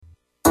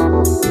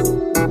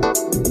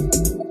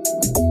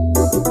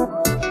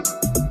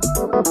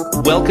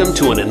Welcome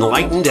to an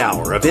enlightened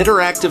hour of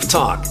interactive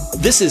talk.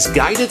 This is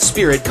Guided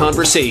Spirit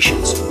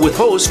Conversations with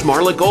host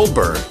Marla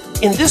Goldberg.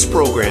 In this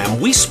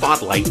program, we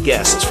spotlight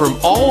guests from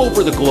all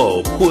over the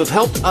globe who have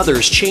helped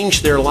others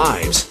change their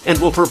lives and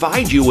will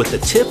provide you with the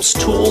tips,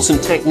 tools,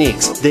 and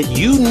techniques that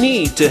you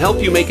need to help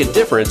you make a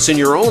difference in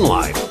your own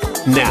life.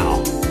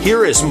 Now,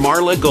 here is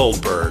Marla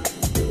Goldberg.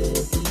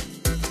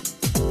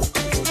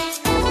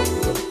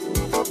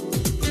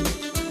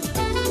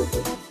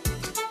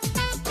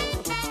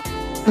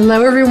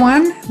 Hello,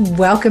 everyone.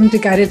 Welcome to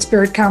Guided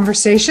Spirit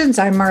Conversations.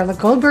 I'm Marla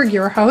Goldberg,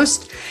 your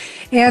host,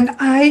 and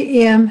I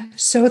am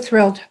so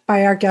thrilled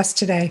by our guest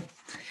today.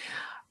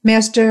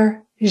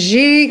 Master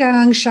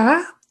Zhigang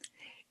Sha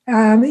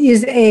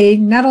is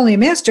not only a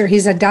master,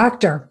 he's a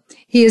doctor.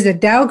 He is a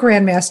Tao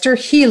Grandmaster,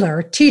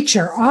 healer,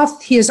 teacher.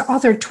 He has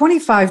authored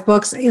 25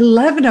 books.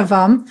 11 of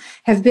them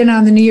have been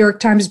on the New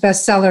York Times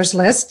bestsellers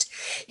list.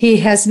 He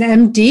has an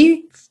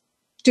MD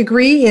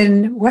degree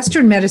in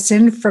Western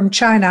medicine from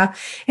China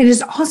and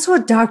is also a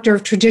doctor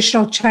of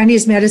traditional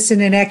Chinese medicine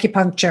and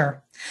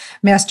acupuncture.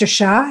 Master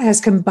Sha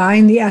has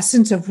combined the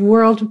essence of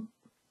Western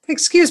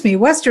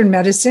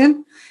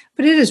medicine,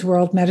 but it is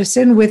world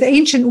medicine, with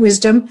ancient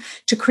wisdom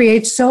to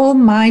create soul,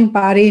 mind,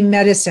 body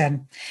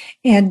medicine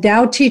and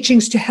Tao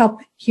teachings to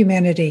help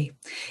humanity.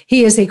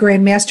 He is a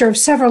Grand Master of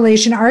several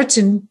Asian arts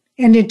and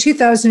in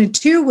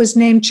 2002 was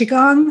named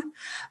Qigong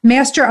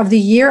Master of the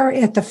Year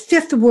at the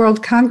 5th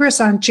World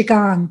Congress on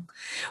Qigong.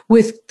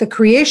 With the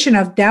creation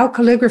of Tao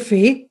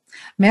Calligraphy,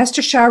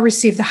 Master Sha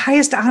received the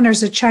highest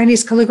honors a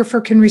Chinese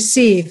calligrapher can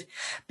receive,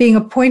 being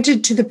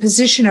appointed to the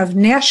position of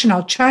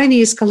National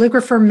Chinese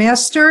Calligrapher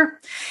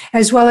Master,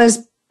 as well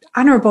as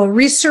Honorable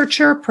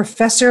Researcher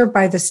Professor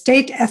by the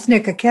State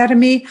Ethnic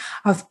Academy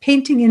of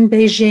Painting in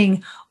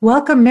Beijing.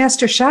 Welcome,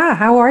 Master Sha.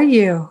 How are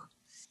you?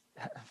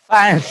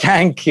 Fine,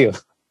 thank you.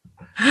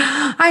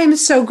 I am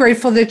so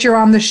grateful that you're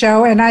on the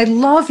show, and I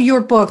love your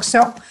book.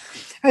 So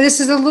this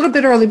is a little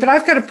bit early, but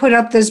I've got to put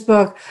up this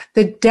book,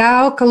 The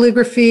Tao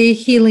Calligraphy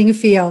Healing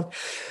Field.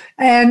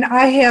 And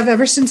I have,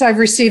 ever since I've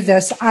received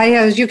this,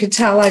 as you can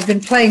tell, I've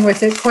been playing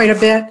with it quite a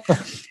bit,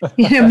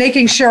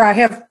 making sure I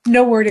have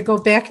nowhere to go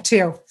back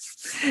to.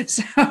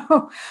 So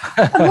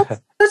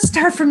let's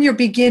start from your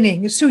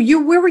beginning. So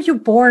where were you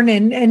born,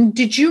 and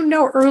did you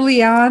know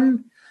early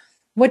on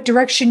what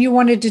direction you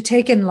wanted to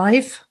take in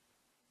life?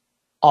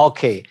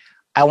 Okay,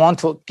 I want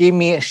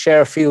to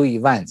share a few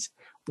events.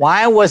 When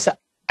I was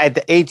at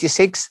the age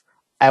 6,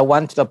 I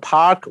went to the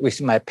park with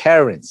my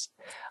parents.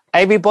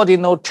 Everybody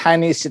know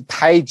Chinese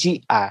Tai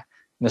Chi,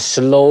 the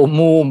slow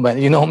movement,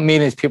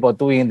 millions of people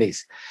doing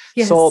this.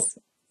 Yes. So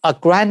a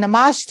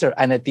grandmaster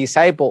and a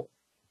disciple,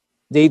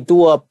 they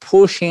do a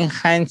pushing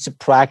hands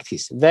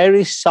practice,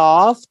 very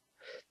soft.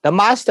 The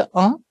master,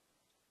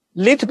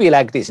 little bit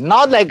like this,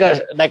 not like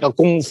a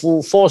kung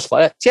fu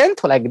forceful,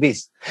 gentle like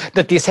this.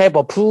 The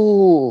disciple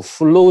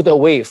float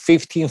away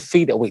 15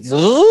 feet away.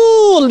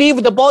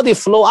 Leave the body,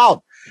 flow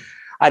out.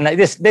 And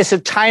this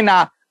is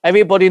China.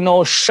 Everybody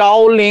knows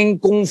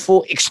Shaolin Kung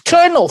Fu,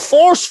 external,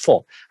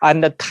 forceful,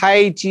 and the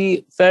Tai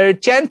Chi, very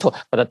gentle,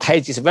 but the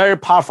Tai Chi is very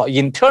powerful,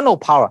 internal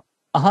power.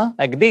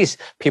 Like this,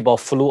 people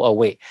flew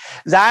away.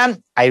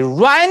 Then I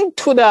ran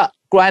to the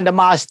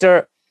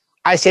grandmaster.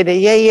 I said,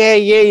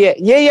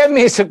 yeah,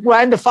 means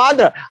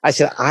grandfather. I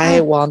said,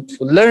 I want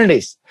to learn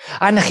this.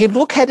 And he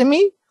looked at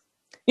me,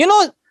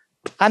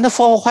 and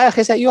for a while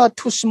he said, you are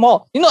too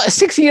small.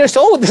 6 years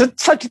old,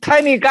 such a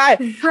tiny guy.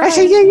 Right. I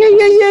said,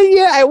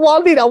 yeah, I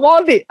want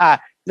it.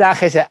 Then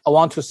he said, I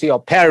want to see your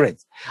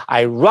parents.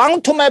 I ran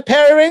to my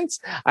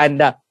parents,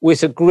 and with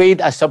the great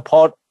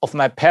support of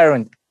my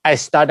parents, I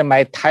started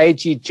my Tai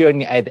Chi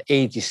journey at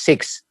age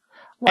 6.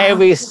 Wow.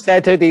 Every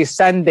Saturday,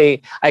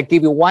 Sunday, I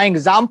give you one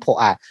example.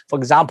 For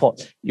example,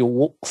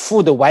 you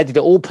foot widely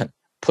open,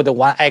 put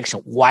one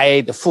action,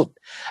 wide foot.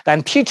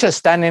 Then teacher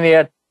standing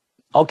there,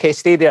 okay,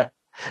 stay there.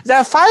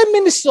 Then 5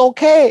 minutes is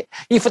okay.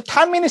 If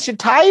 10 minutes you're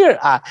tired,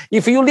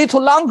 if you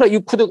little longer,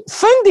 you could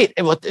fend it.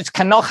 It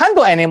cannot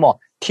handle anymore.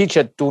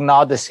 Teacher do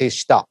not say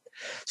stop.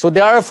 So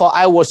therefore,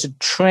 I was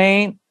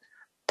trained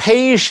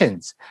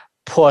patience,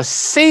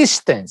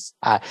 persistence,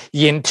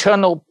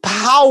 internal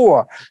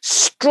power,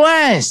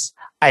 strength,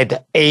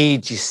 at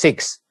age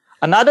 6.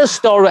 Another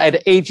story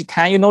at age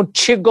 10,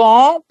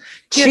 Qigong.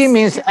 Qi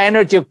means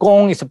energy,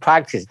 Gong is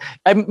practice.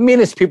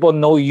 Millions of people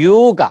know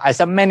yoga, as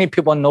many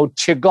people know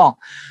Qigong.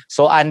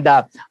 So,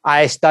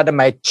 I started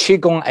my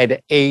Qigong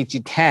at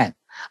age 10.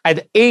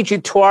 At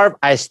age 12,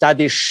 I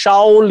studied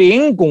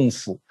Shaolin Kung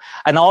Fu.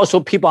 And also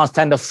people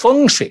understand the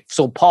Feng Shui,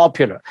 so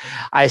popular.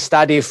 I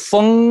studied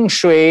Feng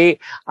Shui,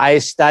 I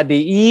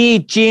studied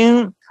I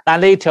Ching,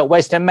 and later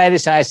Western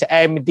medicine as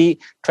MD,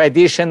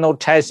 traditional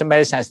Chinese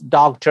medicine as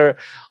doctor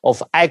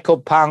of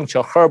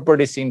acupuncture,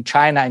 herbalist in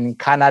China and in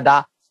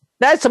Canada.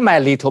 That's my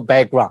little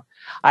background.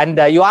 And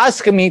you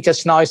asked me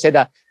just now, you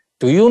said,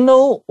 do you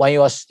know when you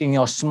were in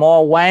your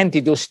small, when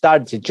did you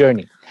start the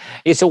journey?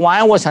 It's when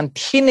I was a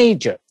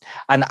teenager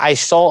and I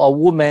saw a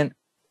woman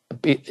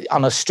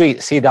on the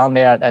street, sit down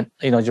there and,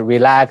 just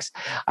relax.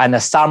 And the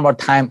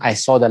summertime, I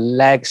saw the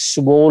legs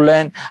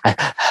swollen.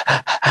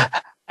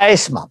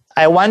 Asthma.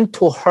 I went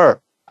to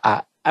her.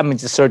 I'm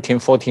just 13,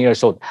 14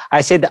 years old.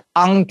 I said,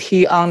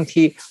 auntie,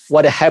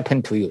 what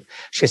happened to you?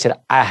 She said,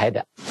 I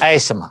had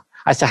asthma.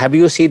 I said, have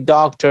you seen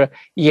doctor?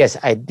 Yes,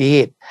 I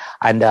did.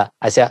 And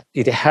I said,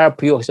 did it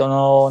help you? She said,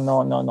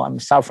 no, I'm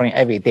suffering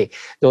every day.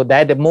 So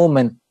that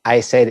moment, I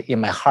said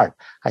in my heart,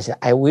 I said,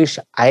 I wish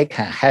I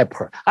can help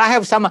her. I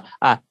have some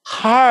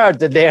heart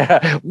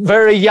there,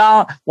 very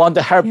young, want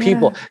to help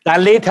people.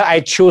 Then later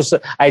I choose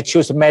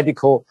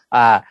medical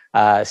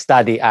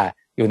study at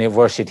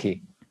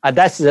university.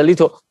 That's a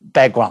little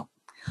background.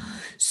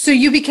 So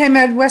you became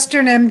a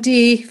Western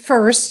MD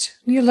first.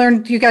 You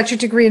got your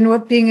degree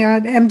in being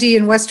an MD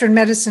in Western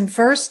medicine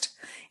first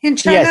in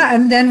China,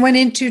 and then went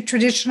into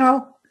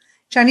traditional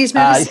Chinese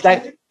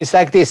medicine? It's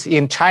like this.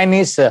 In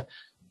Chinese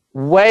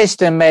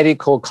Western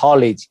Medical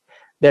College,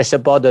 there's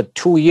about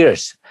 2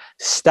 years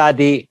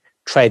study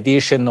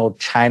traditional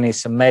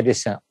Chinese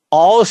medicine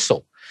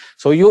also.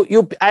 So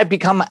I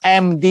become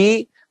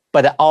MD,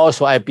 but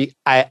also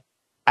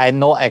I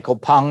know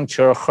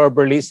acupuncture,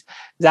 herbalist.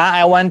 Then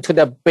I went to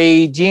the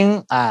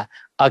Beijing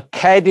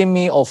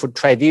Academy of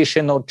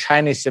Traditional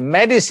Chinese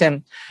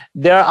Medicine.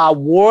 There are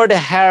World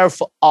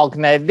Health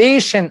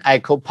Organization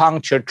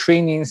Acupuncture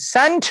Training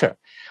Center.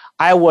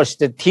 I was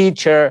the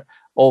teacher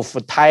of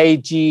Tai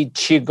Chi,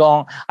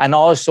 Qigong, and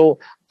also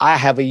I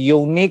have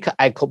unique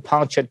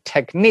acupuncture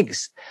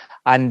techniques.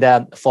 And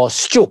for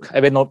stroke,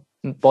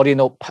 body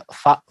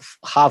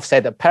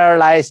half-side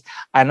paralyzed,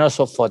 and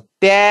also for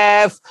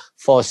deaf,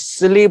 for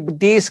sleep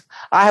disc.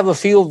 I have a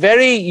few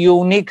very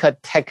unique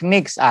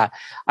techniques.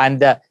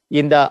 And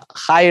in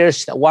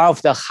one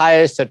of the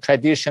highest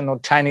traditional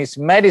Chinese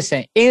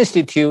medicine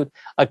institute,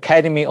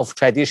 Academy of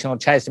Traditional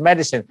Chinese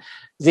Medicine,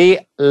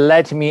 they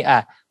let me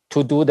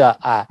to do the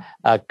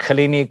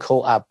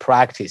clinical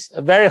practice.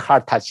 Very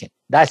hard touching.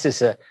 That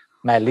is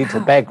my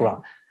little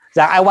background.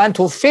 Then I went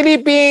to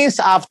Philippines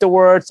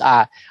afterwards.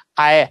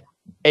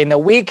 In the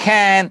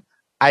weekend,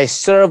 I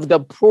serve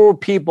the poor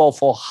people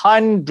for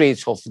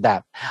hundreds of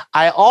them.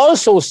 I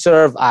also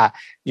serve,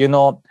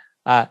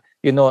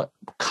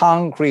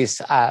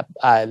 Congress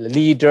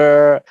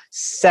leader,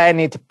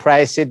 Senate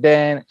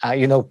president,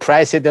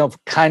 president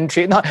of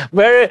country,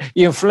 very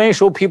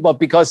influential people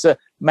because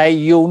my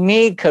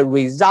unique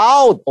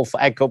result of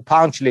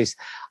acupuncturist,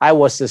 I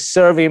was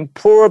serving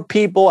poor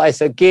people as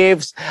a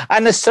gifts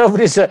and serve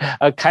these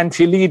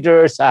country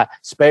leaders,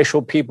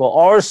 special people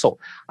also.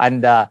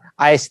 And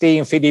I stay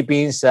in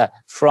Philippines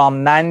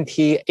from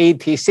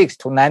 1986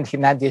 to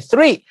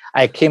 1993.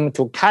 I came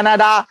to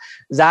Canada.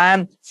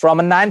 Then from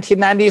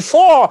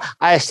 1994,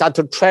 I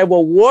started to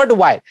travel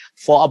worldwide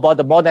for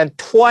about more than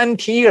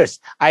 20 years.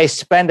 I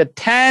spent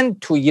 10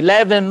 to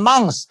 11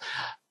 months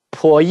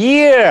per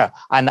year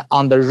and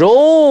on the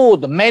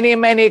road,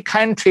 many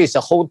countries,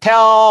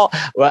 hotel,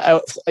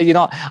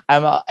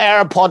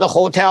 airport,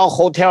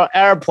 hotel,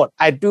 airport.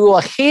 I do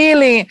a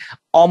healing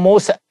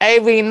almost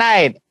every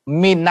night,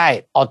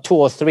 midnight or 2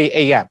 or 3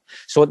 a.m.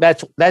 So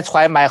that's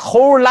why my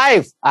whole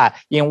life,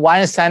 in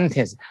one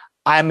sentence,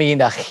 I'm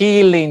in a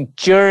healing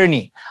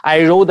journey.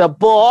 I wrote a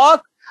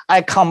book.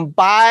 I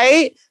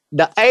combine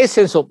the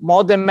essence of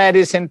modern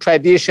medicine,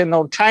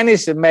 traditional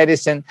Chinese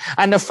medicine,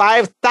 and the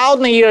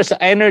 5,000 years of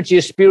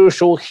energy,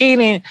 spiritual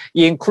healing,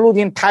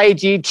 including Tai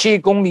Chi,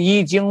 Qigong,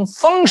 Yi Jing,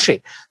 Feng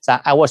Shui. So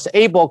I was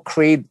able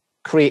to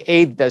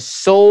create the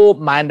soul,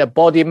 mind,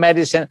 body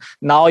medicine.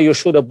 Now you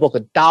show the book,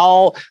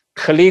 Tao,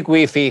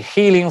 Calligraphy,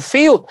 Healing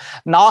Field.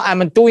 Now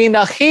I'm doing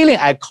the healing.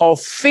 I call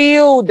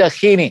field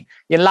healing.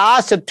 In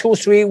last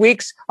 2-3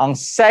 weeks, on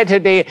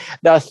Saturday,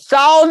 the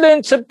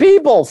thousands of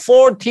people,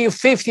 40,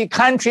 50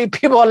 country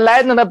people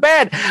lying on the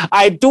bed.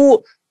 I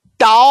do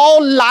Tao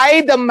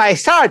light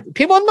massage.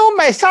 People know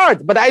massage,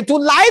 but I do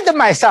light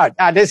massage.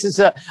 This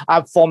is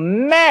for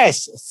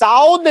mass,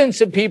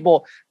 thousands of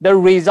people. The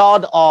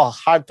result of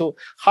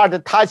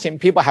hard touching.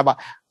 People have a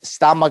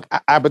stomach,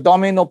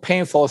 abdominal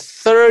pain for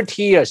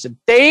 30 years,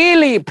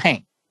 daily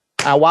pain,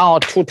 1 or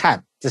 2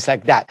 times. Just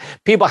like that.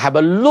 People have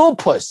a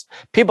lupus.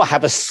 People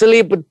have a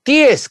sleep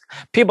disc.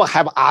 People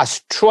have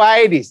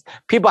arthritis.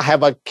 People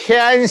have a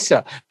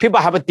cancer.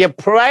 People have a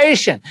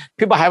depression.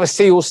 People have a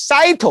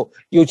suicidal.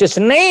 You just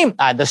name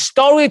the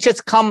story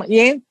just come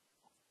in.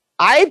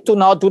 I do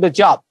not do the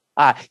job.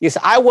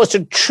 I was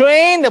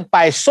trained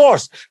by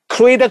source,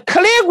 create a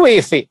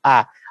calligraphy.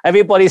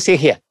 Everybody see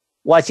here.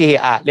 Watch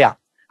here, Liang.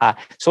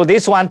 So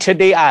this one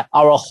today,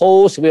 our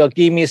host will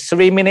give me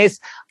 3 minutes.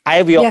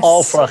 I will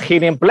offer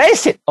healing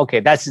blessing.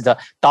 Okay, that's the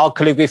Tao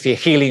Calligraphy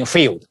healing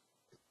field.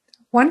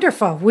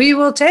 Wonderful. We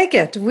will take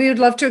it. We would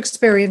love to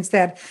experience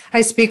that.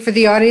 I speak for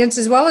the audience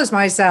as well as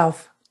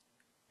myself.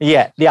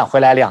 Yeah, Liang, 回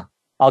来Liang.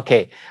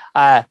 Okay.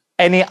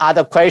 Any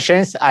other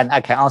questions? And I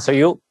can answer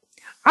you.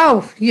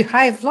 Oh,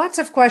 I have lots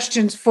of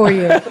questions for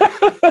you.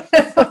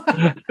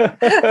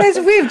 As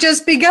we've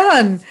just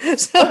begun.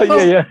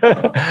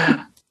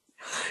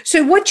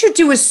 So what you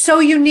do is so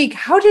unique.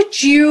 How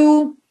did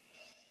you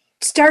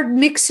start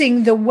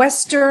mixing the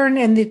Western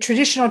and the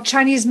traditional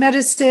Chinese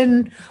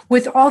medicine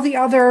with all the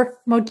other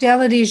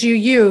modalities you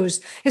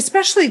use,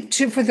 especially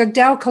for the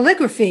Tao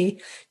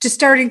calligraphy, to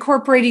start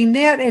incorporating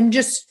that and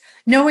just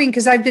knowing,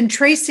 because I've been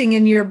tracing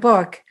in your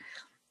book,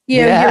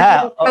 your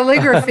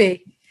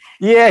calligraphy.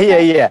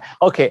 Yeah.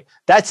 Okay,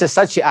 that's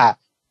such a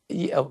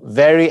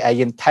very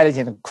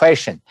intelligent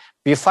question.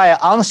 Before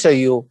I answer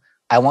you,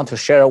 I want to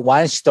share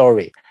one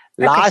story.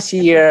 Okay. Last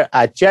year,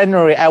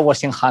 January, I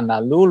was in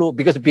Honolulu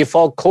because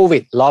before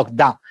COVID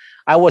lockdown,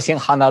 I was in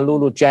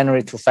Honolulu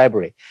January to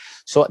February.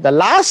 So the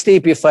last day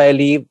before I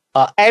leave,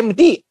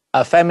 MD,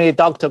 a family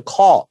doctor,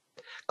 called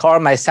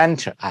my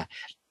center.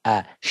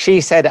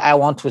 She said, I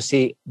want to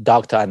see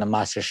Dr. and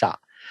Master Sha.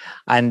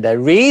 And the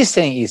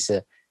reason is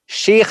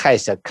she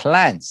has a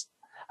client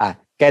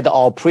get the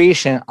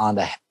operation on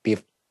the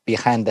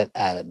behind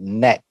the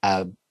neck,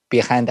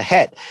 behind the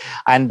head,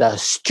 and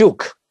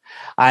stroke.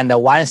 And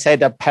one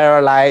side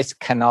paralyzed,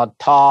 cannot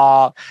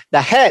talk.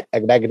 The head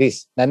like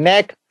this, the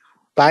neck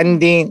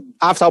bending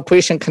after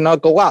operation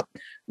cannot go up.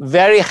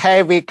 Very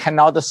heavy,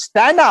 cannot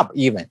stand up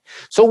even.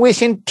 So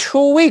within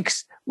 2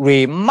 weeks,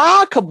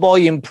 remarkable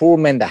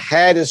improvement. The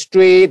head is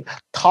straight,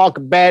 talk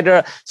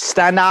better,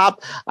 stand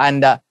up.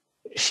 And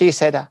she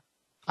said,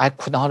 I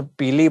could not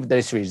believe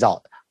this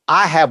result.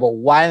 I have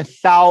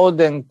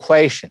 1,000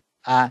 questions.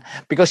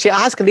 Because she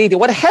asked the lady,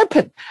 what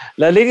happened?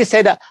 The lady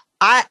said,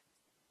 I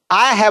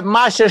have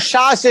Master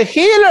Sha's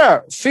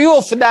healer. Few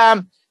of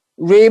them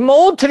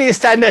remotely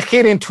send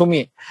healing to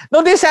me.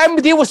 No, this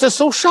MD was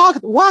so shocked.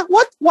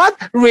 What?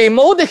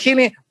 Remote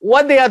healing?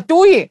 What they are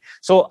doing?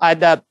 So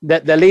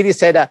the lady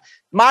said,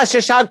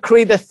 Master Sha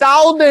created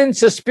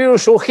thousands of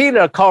spiritual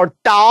healer called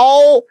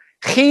Tao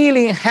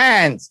healing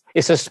hands.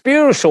 It's a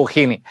spiritual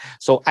healing.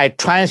 So I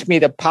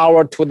transmit the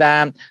power to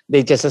them.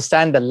 They just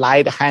send the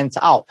light hands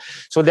out.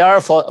 So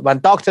therefore, when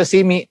doctor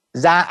see me,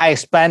 then I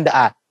spend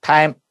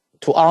time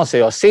to answer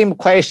your same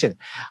question.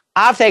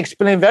 After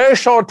explaining very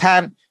short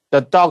time,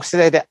 the doctor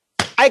said,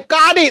 I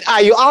got it.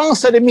 You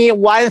answered me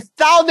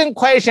 1,000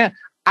 questions.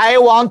 I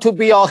want to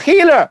be your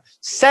healer.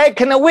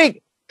 Second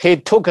week, he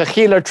took a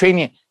healer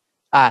training.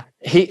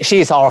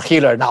 She's our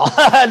healer now.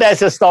 That's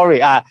the story.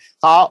 How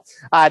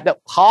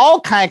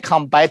can I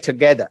combine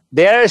together?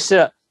 There's,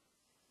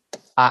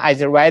 I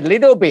just read a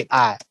little bit,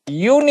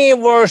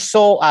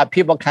 universal,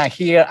 people can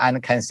hear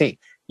and can see.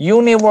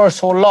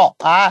 Universal law.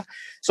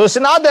 So it's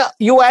not the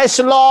US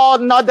law,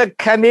 not the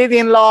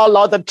Canadian law,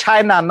 not the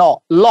China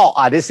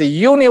law. This is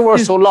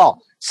universal law.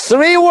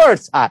 3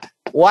 words.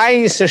 One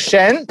is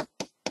Shen.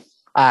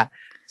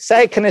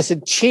 Second is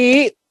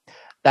Qi.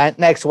 Then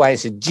next one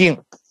is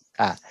Jing.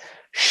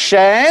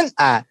 Shen.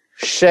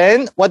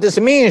 Shen. What does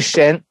it mean,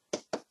 Shen?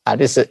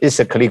 This is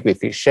a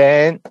calligraphy.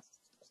 Shen.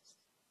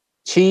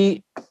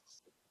 Qi.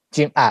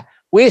 Jing.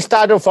 We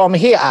started from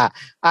here.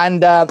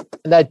 And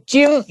the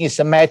Jing is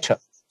a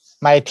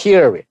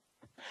material.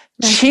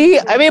 Qi,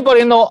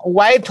 everybody know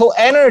vital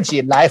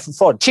energy, life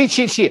force.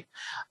 Qi.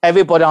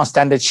 Everybody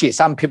understand the Qi.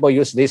 Some people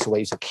use this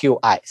way. It's a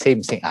QI,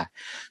 same thing.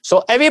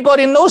 So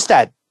everybody knows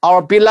that.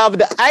 Our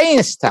beloved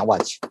Einstein,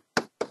 watch.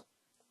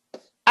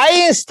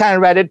 Einstein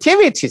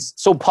relativity is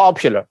so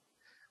popular.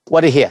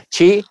 What here?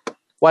 Qi.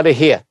 What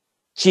here?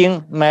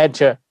 Jing,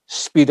 matter,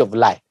 speed of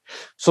light.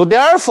 So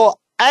therefore,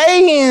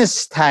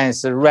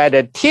 Einstein's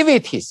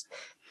relativity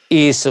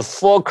is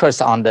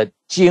focused on the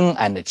Jing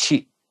and the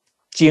Qi.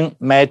 Jing,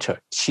 matter,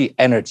 Qi,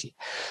 energy.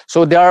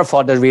 So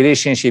therefore, the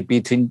relationship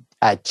between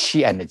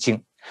Qi and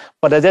Jing.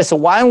 But there's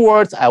one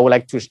word I would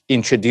like to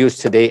introduce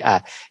today.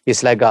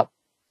 It's like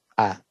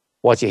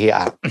watch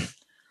here.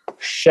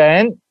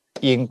 Shen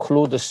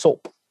includes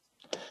soul.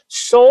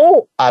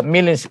 Soul,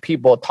 millions of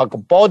people talk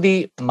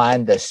body,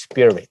 mind,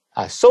 spirit.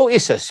 Soul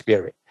is a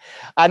spirit.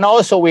 And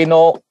also we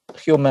know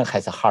human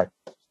has a heart.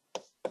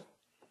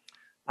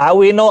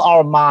 We know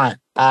our mind.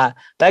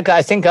 Like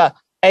I think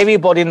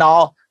everybody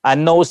now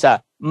knows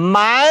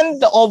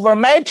mind over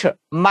matter,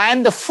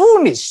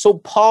 mindfulness, so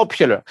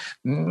popular.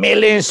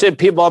 Millions of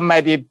people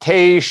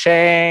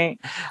meditation,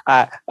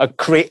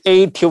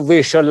 creative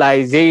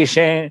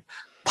visualization,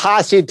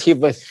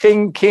 positive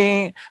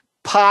thinking,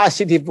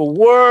 positive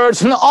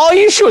words, all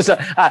issues.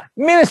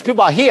 Millions of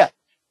people are here.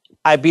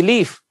 I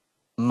believe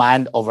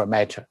mind over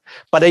matter.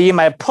 But in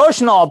my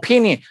personal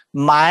opinion,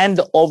 mind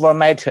over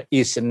matter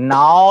is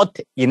not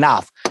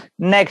enough.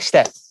 Next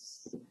step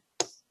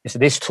is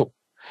this two.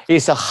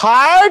 It's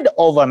heart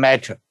over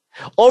matter.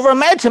 Over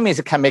matter means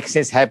it can make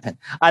things happen.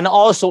 And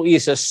also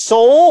is a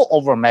soul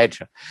over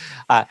matter.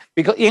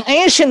 Because in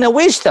ancient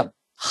wisdom,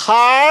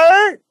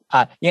 heart,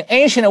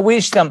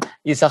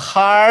 is a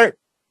heart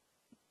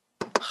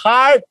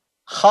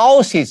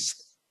houses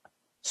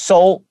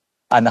soul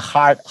and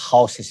heart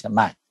houses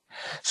mind.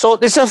 So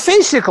it's a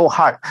physical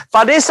heart,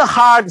 but this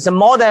heart is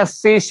more than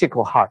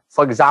physical heart.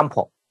 For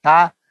example,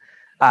 does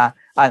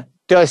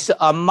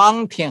a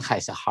mountain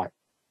has a heart?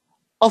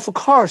 Of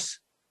course.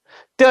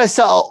 Does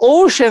the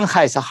ocean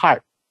has a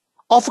heart?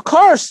 Of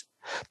course.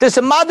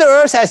 Does Mother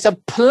Earth as a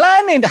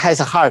planet has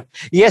a heart?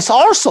 Yes,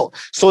 also.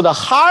 So the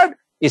heart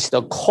is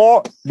the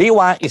core. This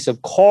one is the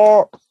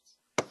core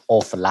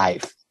of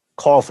life.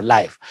 Core of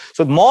life.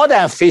 So more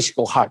than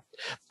physical heart.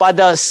 But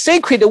the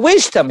sacred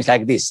wisdom is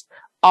like this.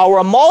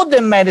 Our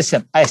modern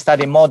medicine, I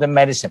study modern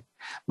medicine.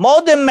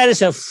 Modern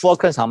medicine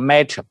focus on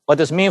matter. What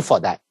does it mean for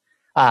that?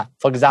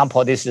 For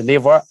example, this is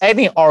liver,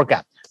 any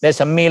organ. There's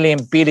a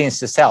million,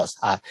 billions of cells.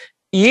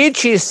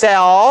 Each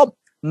cell,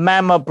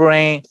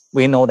 membrane,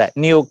 we know that,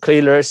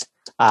 nucleus,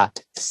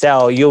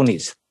 cell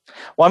units.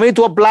 When we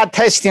do blood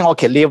testing,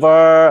 okay,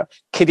 liver,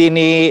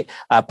 kidney,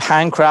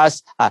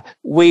 pancreas,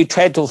 we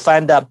try to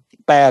find a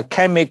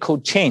biochemical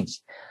change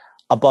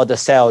about the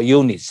cell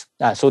units.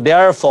 So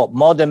therefore,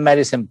 modern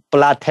medicine,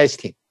 blood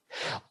testing.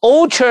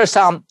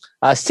 Ultrasound,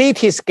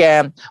 CT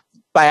scan,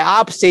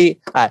 biopsy,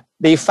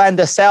 they find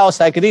the cells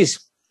like this,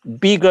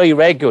 bigger,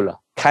 irregular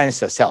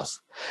cancer cells.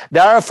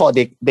 Therefore,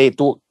 they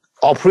do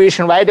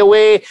operation right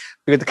away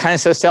with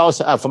cancer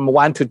cells from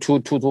 1 to 2,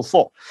 2 to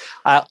 4.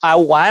 When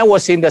I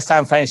was in the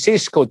San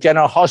Francisco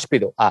General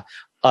Hospital,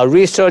 a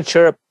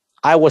researcher,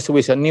 I was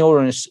with a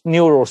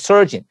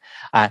neurosurgeon.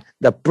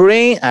 The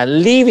brain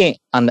living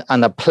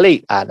on the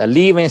plate, the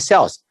living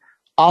cells.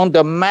 On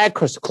the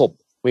microscope,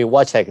 we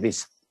watch like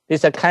this.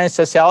 These are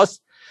cancer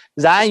cells.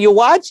 Then you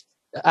watch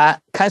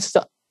cancer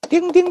cells,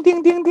 ding, ding,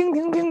 ding, ding, ding,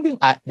 ding, ding, ding.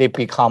 They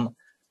become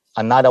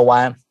another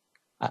one.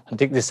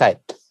 Take this side,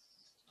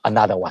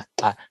 another one.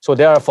 So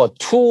therefore,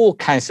 2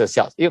 cancer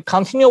cells. You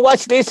continue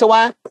watch this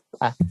one.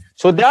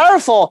 So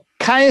therefore,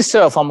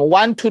 cancer from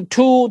 1 to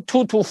 2,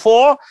 2 to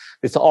 4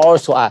 is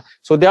also.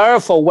 So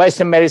therefore,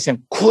 Western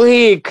medicine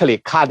quickly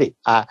cut it,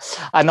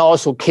 and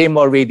also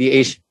chemo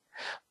radiation.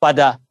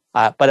 But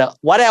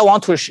what I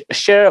want to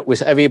share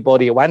with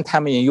everybody, one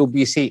time in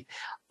UBC,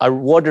 a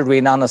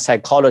world-renowned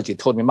psychologist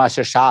told me,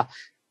 Master Shah,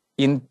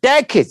 in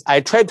decades,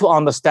 I tried to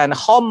understand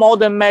how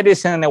modern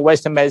medicine and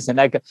Western medicine,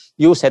 like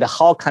you said,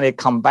 how can they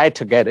combine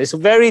together? It's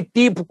very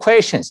deep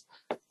questions.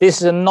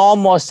 This is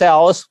normal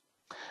cells.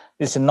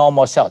 This is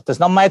normal cells. Does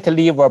not matter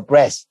liver or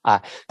breast.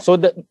 So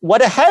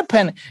what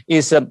happened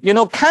is,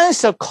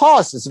 cancer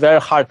cause is very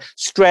hard.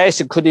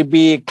 Stress could it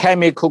be,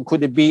 chemical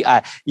could it be,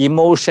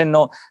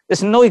 emotional.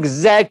 There's no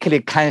exactly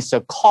cancer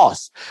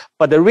cause.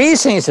 But the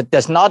reason is it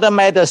does not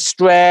matter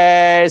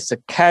stress,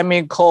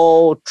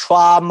 chemical,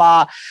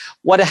 trauma.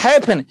 What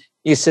happened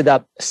is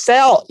the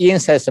cell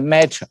inside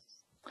matter.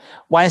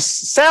 When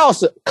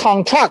cells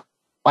contract,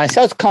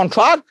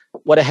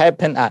 what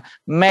happened?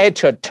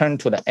 Matter turn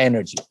to the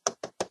energy.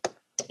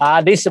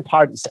 This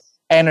part is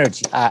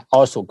energy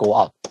also go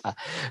out.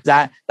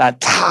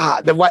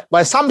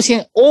 When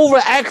something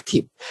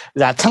overactive,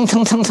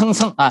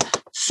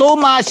 so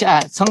much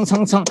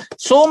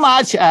so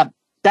much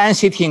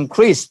density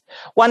increase.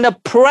 When the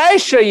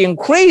pressure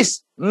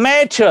increase,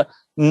 matter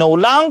no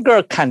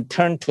longer can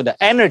turn to the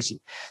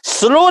energy.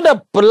 Through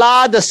the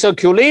blood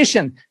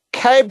circulation,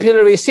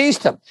 capillary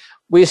system,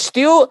 we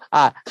still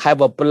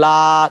have a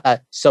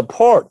blood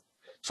support.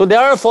 So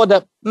therefore,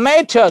 the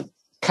matter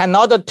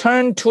cannot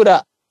turn to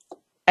the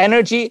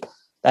energy,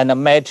 then the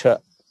matter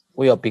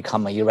will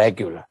become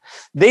irregular.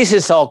 This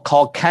is all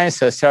called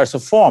cancer cells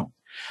form.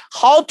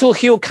 How to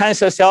heal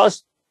cancer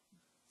cells?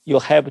 You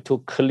have to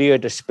clear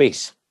the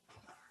space.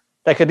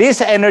 Like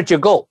this energy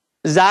go,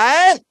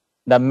 then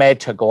the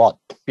matter go out,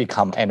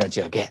 become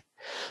energy again.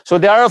 So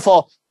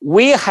therefore,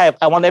 I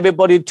want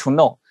everybody to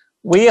know,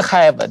 we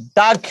have a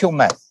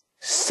document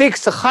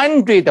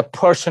 600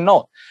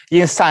 personnel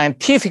in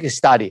scientific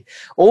study,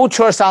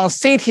 ultrasound,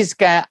 CT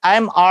scan,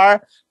 MR,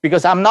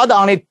 because I'm not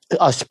only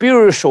a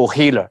spiritual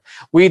healer.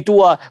 We have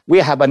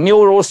a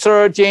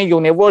neurosurgeon,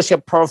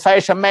 university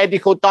professor,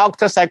 medical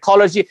doctor,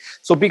 psychology.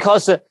 So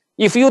because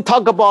if you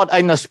talk about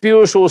in a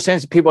spiritual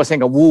sense, people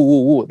think woo,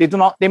 woo, woo.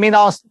 They may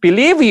not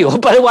believe you.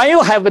 But when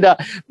you have the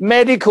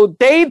medical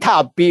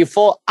data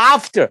before,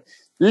 after,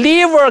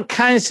 liver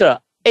cancer,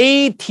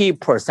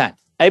 80%.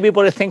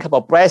 Everybody think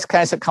about breast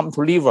cancer come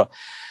to liver.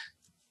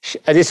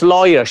 This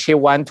lawyer, she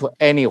went to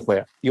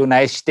anywhere,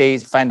 United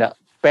States, find the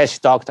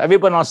best doctor.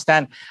 Everybody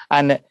understand.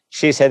 And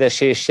she said that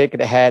she shake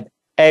the head.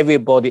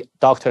 Everybody,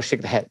 doctor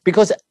shake the head.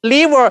 Because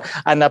liver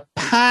and the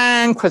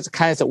pancreas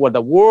cancer were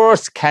the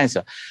worst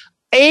cancer.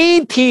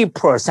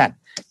 80%.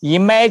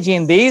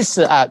 Imagine this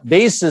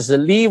is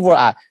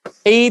liver,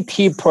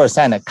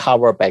 80%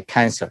 covered by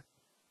cancer.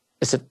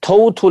 It's a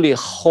totally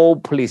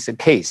hopeless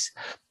case.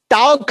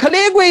 Down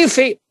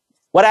calligraphy,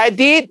 what I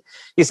did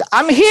is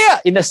I'm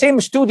here in the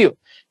same studio.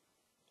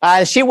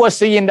 And she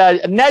was in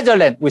the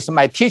Netherlands with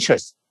my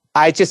teachers.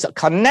 I just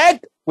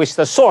connect with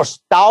the source.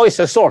 Tao is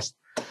the source.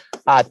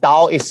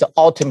 Tao is the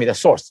ultimate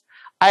source.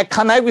 I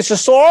connect with the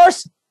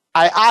source.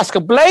 I ask a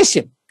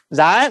blessing.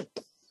 Then,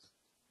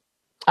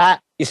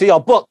 you see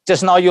your book.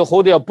 Just now you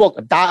hold your book.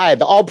 Die,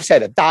 the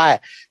opposite. Die,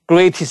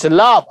 greatest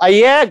love.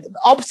 Yeah,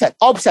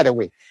 opposite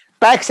way.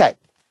 Backside.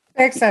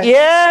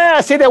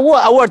 Yeah, see the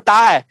word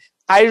die.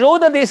 I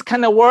wrote this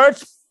kind of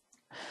words.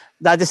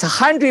 That is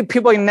 100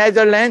 people in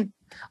Netherlands.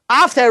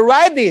 After I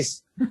write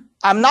this,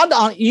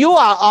 you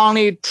are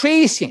only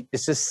tracing.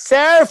 This is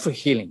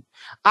self-healing.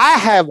 I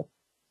have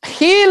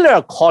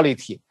healer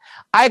quality.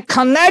 I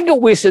connect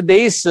with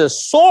this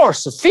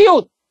source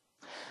field.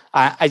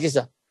 I just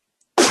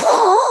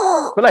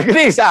like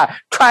this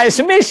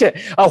transmission.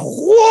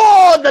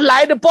 Whoa, the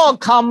light bulb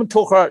come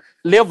to her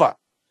liver.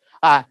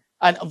 And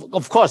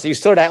of course, you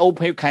third eye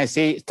open, you can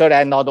see. Third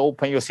eye not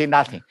open, you see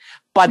nothing.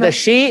 But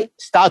she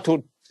start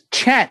to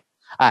chant,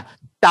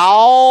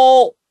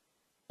 Tao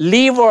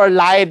liver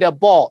light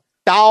bulb,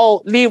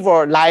 Tao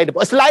liver light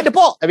bulb. It's light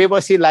bulb.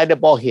 Everybody see light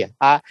bulb here.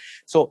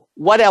 So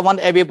what I want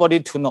everybody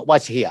to know,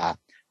 watch here.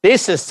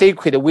 This is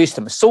sacred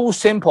wisdom, so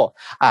simple.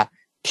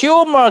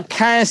 Tumor,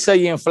 cancer,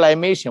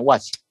 inflammation,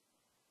 watch.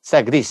 It's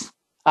like this.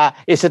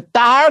 It's a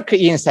dark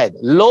inside,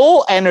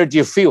 low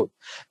energy field.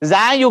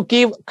 Then you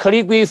give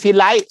calligraphy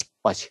light.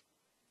 Watch.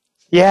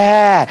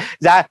 Yeah.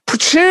 That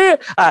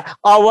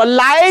our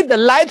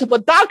light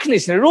up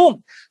darkness in the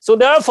room. So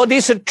therefore,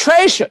 this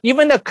treasure,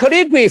 even the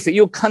calligraphy,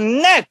 you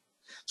connect.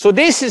 So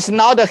this is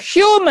not a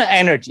human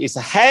energy. It's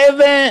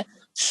heaven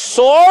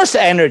source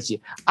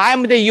energy.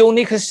 I'm the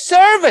unique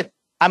servant.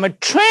 I'm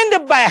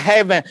trained by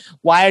heaven.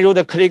 When I wrote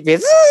the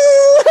calligraphy,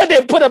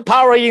 they put the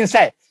power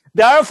inside.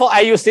 Therefore,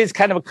 I use this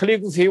kind of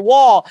calligraphy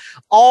wall,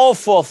 all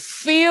for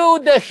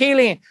field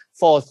healing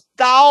for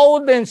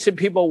thousands of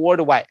people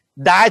worldwide.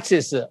 That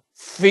is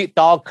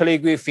dog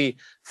calligraphy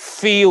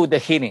field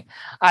healing.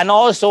 And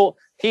also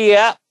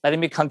here, let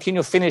me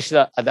continue finish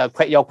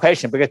your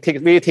question because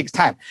it really takes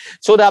time.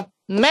 So the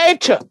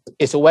matter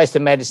is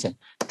Western medicine,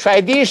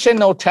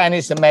 traditional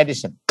Chinese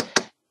medicine.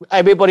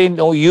 Everybody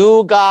know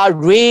yoga,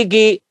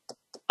 Reiki,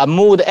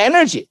 mood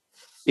energy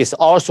is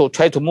also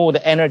try to move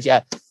the energy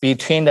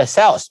between the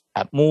cells,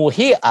 move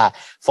here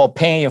for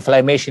pain,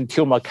 inflammation,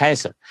 tumor,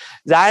 cancer.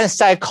 Then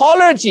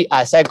psychology,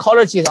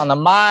 psychology is on the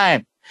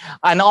mind.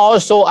 And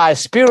also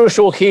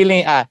spiritual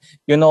healing,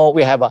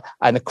 we have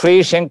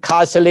Christian,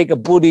 Catholic,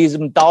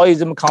 Buddhism,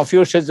 Taoism,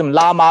 Confucianism,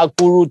 Lama,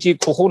 Guruji,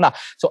 Kahuna.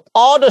 So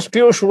all the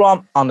spiritual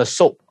realm on the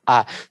soul.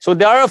 So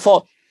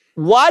therefore,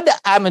 what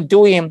I'm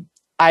doing,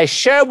 I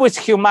share with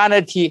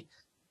humanity,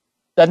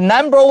 the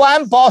number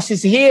one boss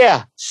is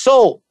here,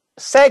 soul.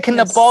 Second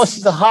boss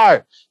is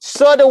heart.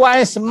 Third one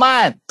is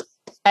mind,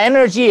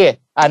 energy,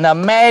 and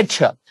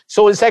matter.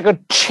 So it's like a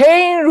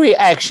chain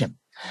reaction.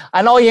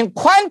 And now in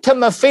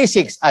quantum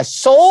physics,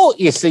 soul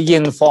is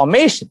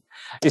information.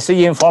 It's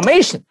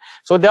information.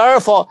 So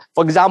therefore,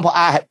 for example,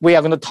 we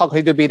are going to talk a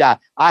little bit. I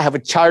have a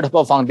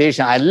charitable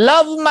foundation. I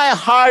love my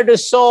heart and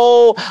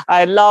soul.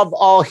 I love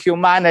all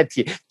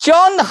humanity.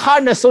 Join the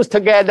heart and soul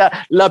together,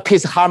 love,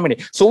 peace, harmony.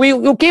 So we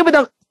give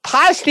them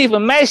positive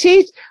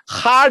message.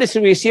 Heart is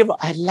receiver.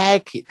 I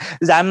like it.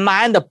 Then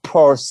mind the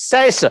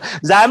processor.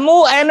 Then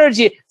move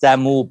energy.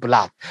 Then move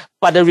blood.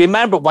 But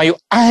remember, when you're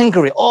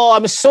angry,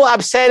 I'm so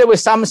upset with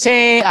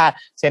something,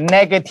 it's a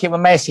negative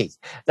message.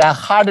 Then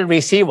heart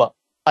receiver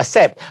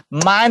accept,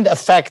 mind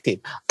affected,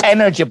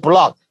 energy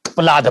block,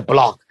 blood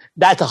block.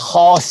 That's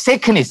how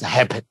sickness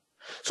happens.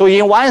 So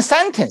in one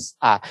sentence,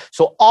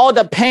 so all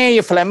the pain,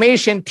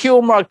 inflammation,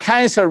 tumor,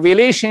 cancer,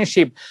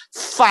 relationship,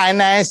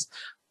 finance,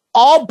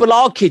 all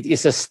blockage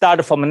is a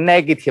start from a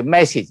negative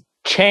message,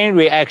 chain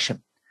reaction.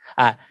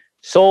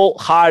 So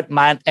heart,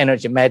 mind,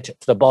 energy, matter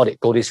to the body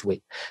go this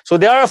way. So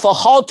therefore,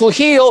 how to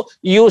heal?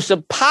 Use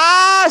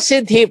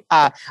positive,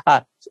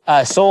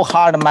 so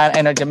heart, mind,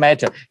 energy,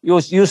 matter.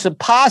 Use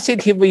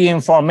positive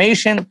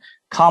information,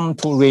 come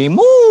to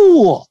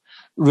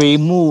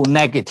remove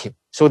negative.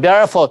 So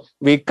therefore,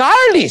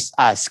 regardless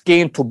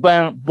skin to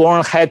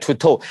burn, head to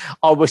toe,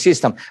 our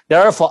system.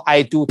 Therefore,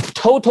 I do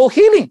total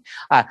healing.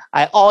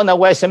 I honor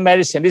Western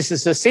medicine. This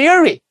is a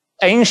theory,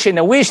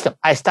 ancient wisdom.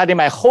 I study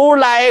my whole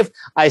life.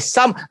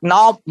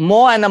 Now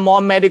more and more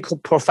medical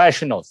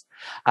professionals.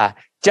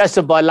 Just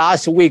about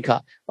last week,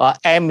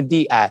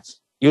 MD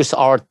used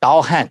our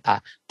Dao hand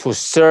to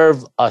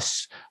serve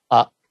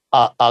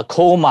a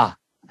coma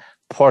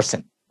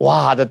person.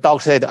 Wow, the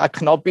doctor said, I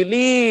cannot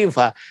believe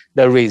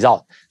the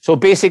result. So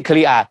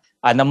basically,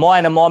 and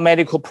more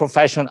medical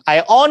professionals,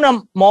 I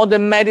honor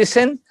modern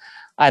medicine,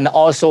 and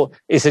also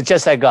it's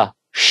just like a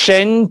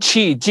Shen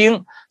Qi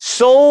Jing,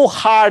 so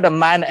hard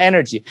mind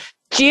energy.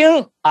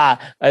 Jing,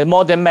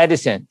 modern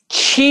medicine,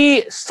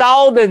 Qi,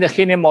 southern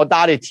healing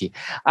modality,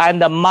 and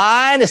the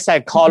mind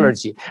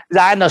psychology,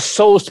 then the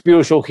soul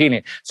spiritual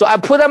healing. So I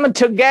put them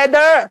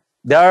together.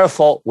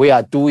 Therefore, we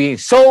are doing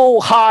so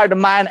hard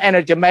mind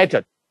energy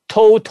matter.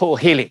 Total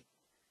healing.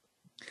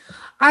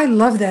 I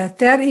love that.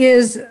 That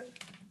is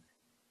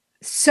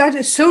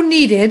so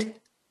needed,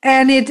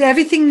 and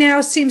everything now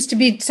seems to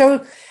be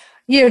so,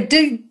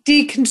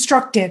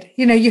 deconstructed.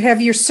 You have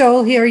your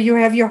soul here, you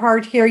have your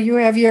heart here, you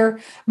have your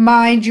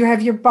mind, you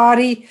have your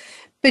body,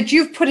 but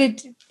you've put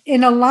it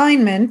in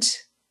alignment.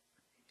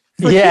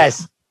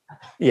 Yes,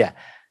 yeah.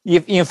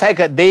 In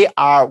fact, they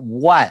are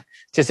one.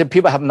 Just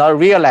people have not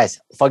realized.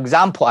 For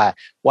example,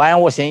 when I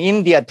was in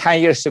India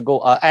 10 years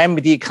ago,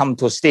 MD come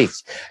to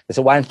States. There's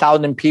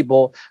 1,000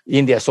 people in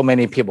India, so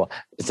many people.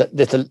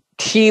 There's a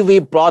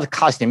TV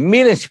broadcasting,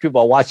 millions of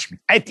people watch me.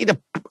 I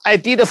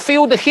did a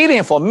field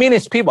healing for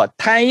millions of people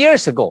 10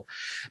 years ago.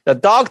 The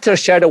doctor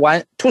shared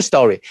two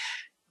stories.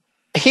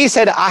 he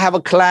said, I have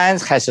a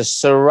client has a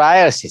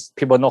psoriasis.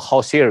 People know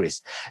how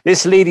serious.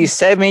 This lady,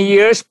 7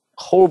 years,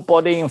 whole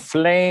body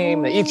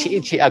inflamed, itchy,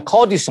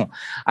 cortisone,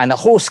 and the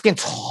whole skin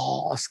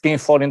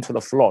falling to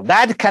the floor.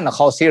 That kind of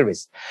how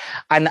serious.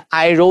 And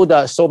I wrote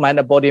a soul,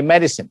 mind, body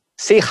medicine.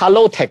 Say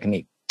hello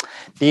technique.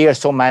 Dear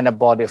soul, mind,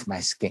 body of my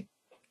skin.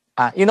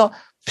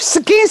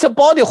 Skin is a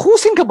body. Who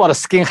think about the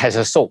skin has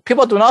a soul?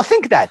 People do not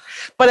think that.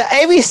 But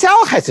every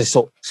cell has a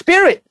soul.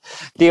 Spirit.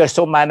 Dear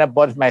soul, mind,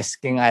 body of my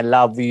skin, I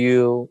love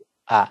you.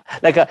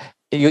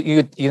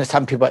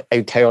 Some people,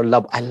 you tell your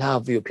love, I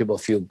love you, people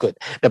feel good.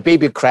 The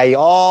baby cry,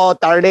 oh,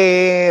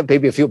 darling,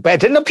 baby feel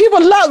better. No, people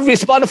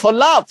respond for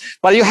love.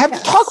 But you have to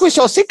talk with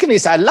your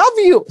sickness. I love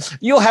you.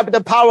 You have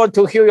the power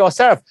to heal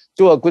yourself.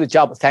 Do a good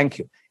job. Thank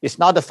you. It's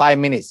not the 5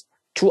 minutes,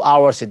 2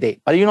 hours a day.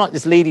 But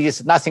this lady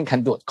is nothing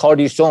can do.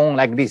 Cortisone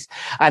like this.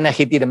 And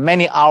he did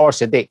many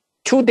hours a day.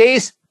 2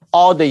 days,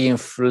 all the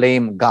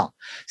inflame gone.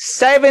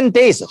 7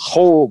 days,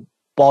 whole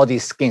body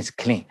skin's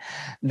clean.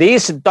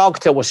 This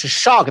doctor was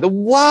shocked.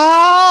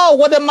 Wow,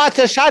 what the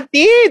Master Sha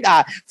did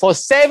for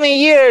 7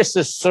 years,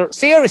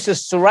 serious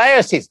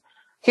psoriasis.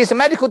 He's a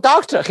medical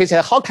doctor. He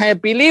said, how can I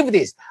believe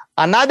this?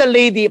 Another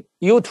lady,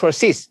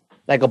 uterus,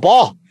 like a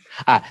ball.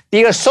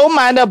 Dear soul,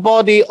 mind,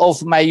 body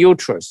of my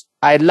uterus,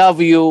 I love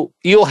you.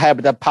 You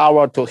have the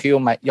power to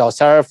heal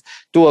yourself.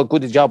 Do a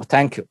good job.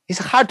 Thank you. It's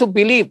hard to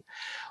believe.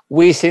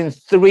 Within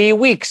 3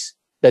 weeks,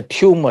 the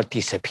tumor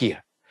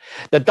disappeared.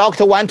 The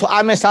doctor went to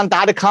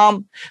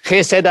Amazon.com.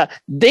 He said,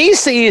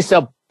 this is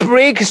a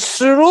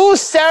breakthrough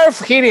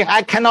self-healing.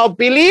 I cannot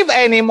believe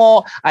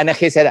anymore. And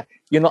he said,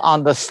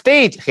 on the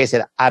stage, he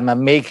said,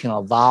 I'm making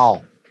a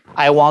vow.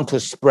 I want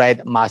to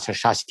spread Master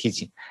Sha's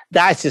teaching.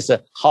 That is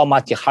how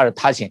much heart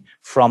touching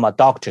from a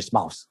doctor's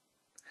mouth.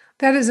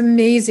 That is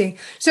amazing.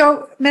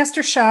 So,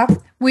 Master Sha,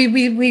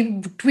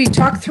 we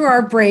talked through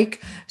our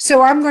break.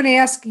 So I'm going to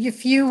ask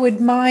if you would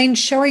mind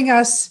showing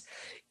us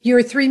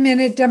your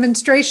 3-minute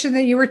demonstration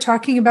that you were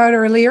talking about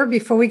earlier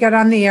before we got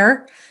on the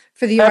air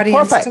for the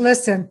audience to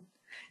listen.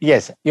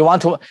 Yes. You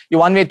want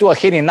me to do a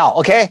healing now,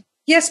 okay?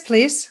 Yes,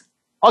 please.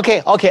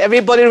 Okay.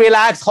 Everybody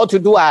relax. How to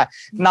do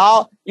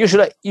now?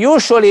 Usually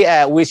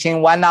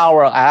within 1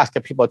 hour, I ask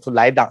people to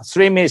lie down.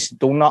 3 minutes.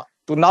 Do not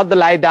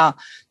lie down.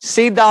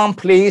 Sit down,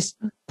 please.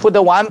 Put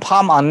the one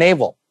palm on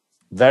navel.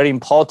 Very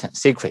important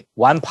secret.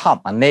 One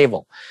palm on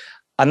navel.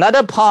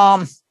 Another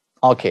palm.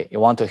 Okay, you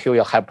want to heal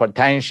your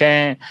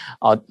hypertension,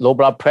 or low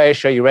blood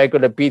pressure,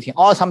 irregular beating,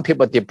 or some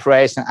people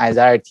depression,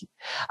 anxiety,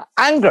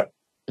 anger,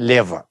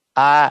 liver,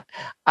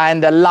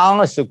 and the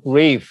lungs,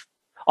 grief,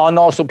 and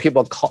also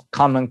people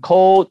common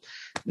cold,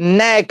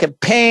 neck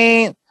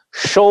pain,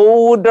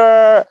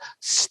 shoulder,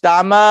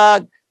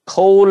 stomach,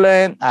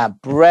 colon,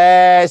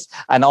 breast,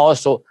 and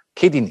also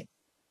kidney.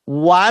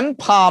 One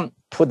palm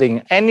put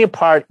in any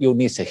part you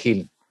need a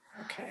healing.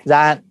 Okay.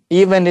 Then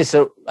even if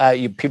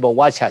people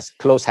watch us,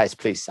 close eyes,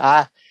 please.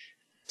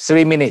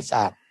 3 minutes.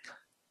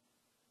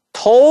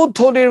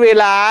 Totally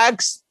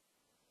relax.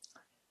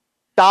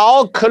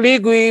 Tao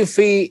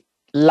calligraphy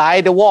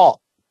light wall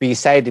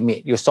beside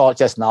me. You saw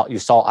just now. You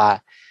saw.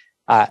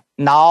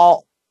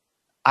 Now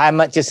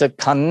I'm just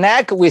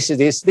connect with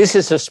this. This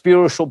is a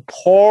spiritual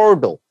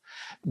portal.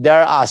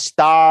 There are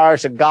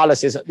stars,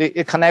 galaxies.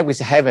 It connect with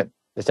heaven.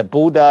 There's the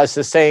Buddhas,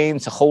 the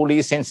saints,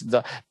 holy saints,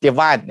 the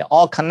divine, they're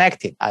all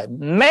connected.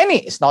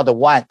 Many, it's not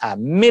one,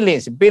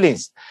 millions,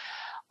 billions.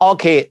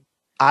 Okay,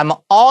 I'm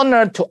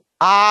honored to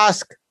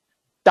ask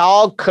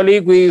Tao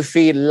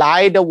calligraphy,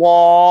 light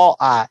wall,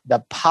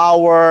 the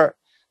power,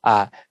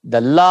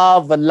 the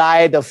love,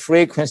 light, the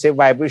frequency,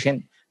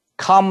 vibration,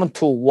 come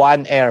to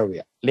one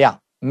area. Liang,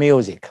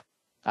 music.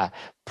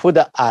 Put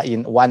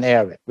in one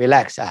area.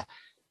 Relax.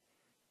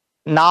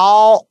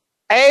 Now,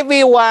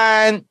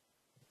 everyone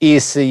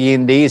is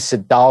in this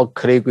Tao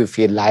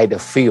calligraphy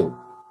light field.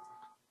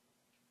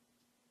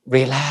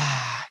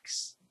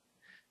 Relax.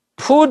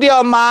 Put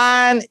your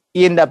mind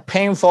in the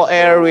painful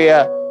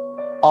area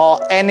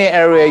or any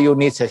area you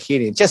need to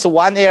healing. Just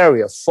one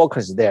area,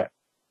 focus there.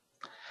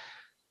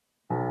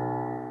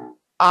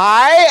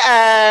 I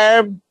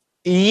am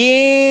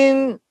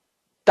in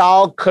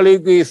Tao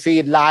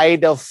calligraphy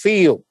light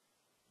field.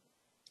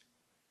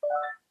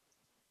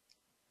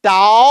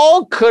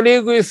 Tao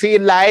calligraphy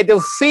light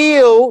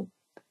field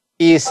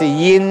is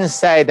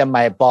inside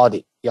my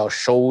body, your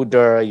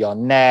shoulder, your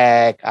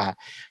neck,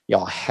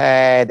 your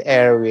head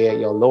area,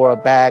 your lower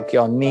back,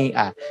 your knee,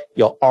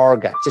 your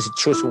organ. Just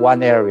choose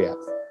one area.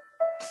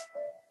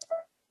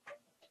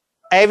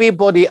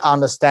 Everybody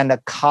understand the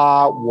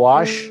car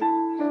wash.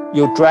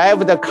 You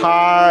drive the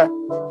car,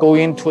 go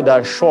into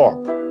the shore.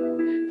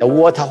 The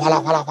water, wala,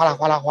 wala, wala,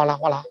 wala, wala,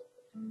 wala.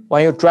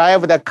 When you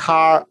drive the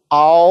car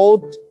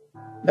out,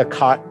 the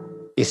car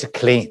is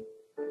clean.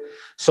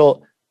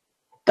 So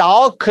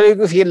Tao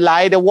calligraphy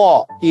light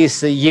wall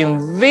is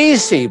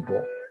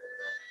invisible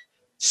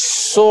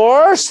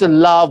source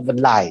love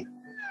light.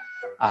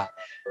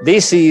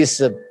 This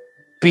is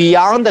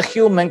beyond the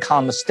human can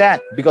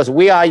understand because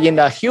we are in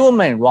the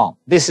human realm.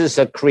 This is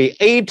a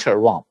creator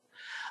realm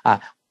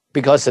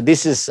because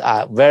this is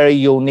a very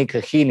unique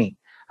healing.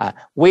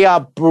 We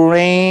are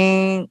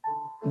bringing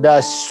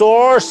the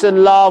source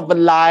of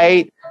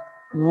light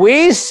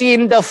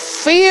within the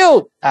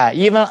field.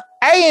 Even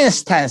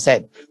Einstein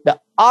said the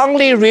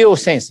only real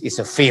sense is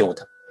a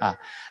field.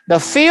 The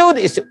field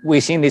is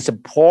within this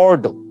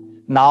portal.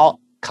 Now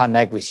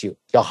connect with you.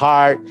 Your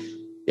heart,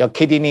 your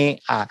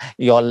kidney,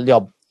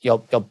 your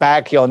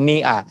back, your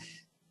knee,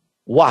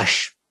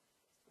 wash.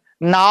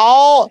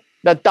 Now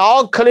the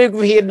Tao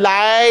calligraphy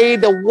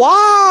light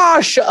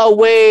wash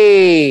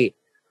away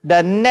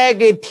the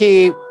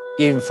negative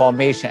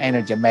information,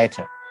 energy,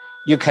 matter.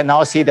 You can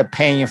now see the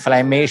pain,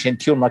 inflammation,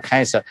 tumor,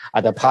 cancer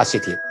are the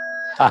positive.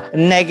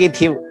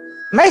 Negative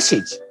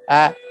message,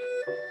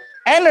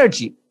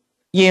 energy,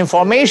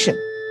 information.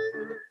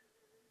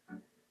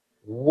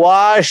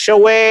 Wash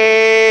away.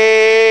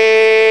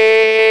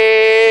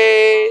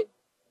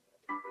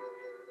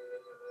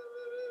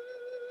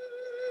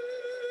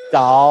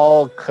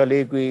 Tao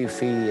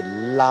calligraphy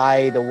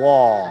light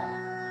wall.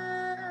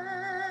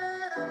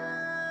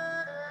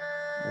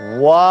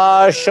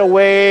 Wash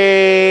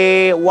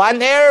away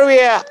one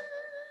area,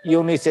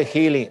 you need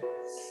healing.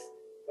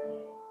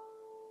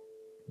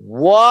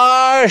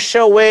 Wash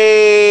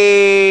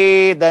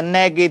away the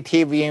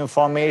negative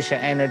information,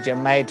 energy,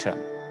 matter.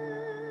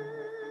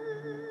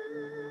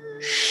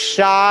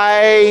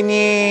 Shining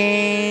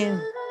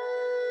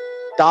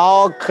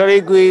Tao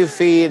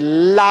calligraphy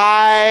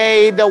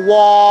light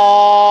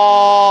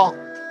wall.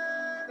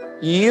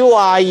 You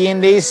are in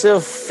this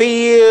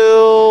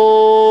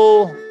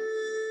field.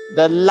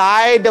 The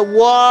light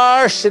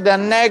wash the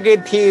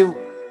negative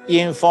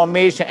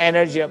information,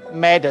 energy,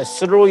 matter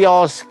through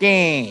your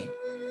skin.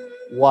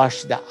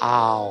 Wash it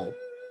out.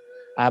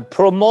 And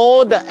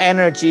promote the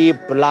energy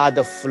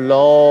blood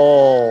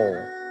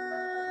flow.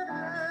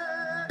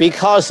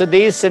 Because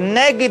this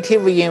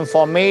negative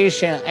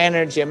information,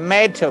 energy,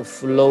 matter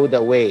flowed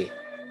away,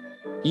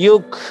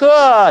 you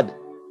could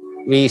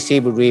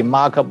receive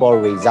remarkable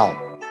result.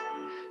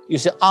 You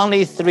see,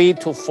 only 3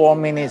 to 4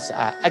 minutes.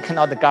 I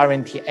cannot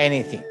guarantee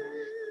anything.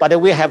 But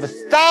we have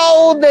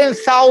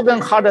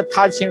thousand heart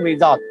touching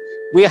results.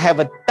 We have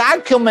a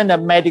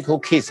documented medical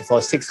case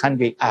for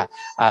 600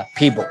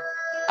 people,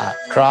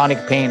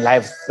 chronic pain,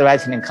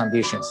 life-threatening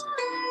conditions.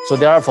 So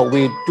therefore,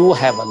 we do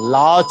have a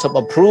lot of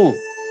approved.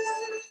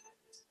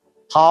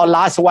 How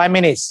last 1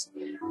 minute?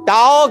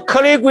 Tao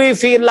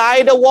calligraphy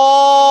light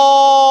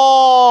wall.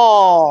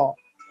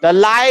 The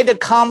light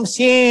comes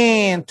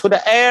in to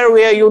the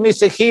area you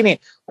need healing.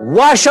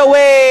 Wash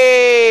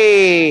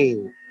away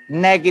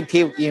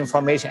negative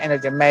information,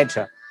 energy,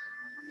 matter.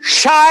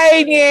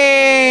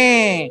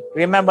 Shining.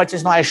 Remember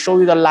just now I showed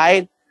you the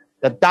light,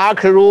 the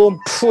dark room,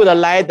 pull the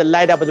light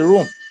up the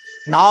room.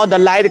 Now the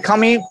light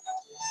coming,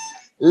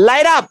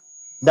 light up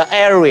the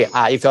area.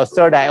 If your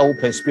third eye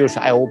open,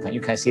 spiritual eye open, you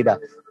can see the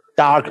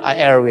dark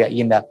area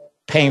in the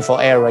painful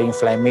area,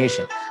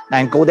 inflammation.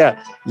 And go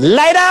there,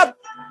 light up,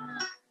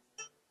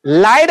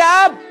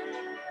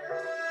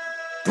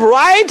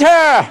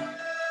 brighter,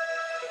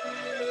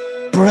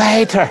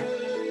 brighter.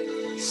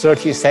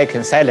 30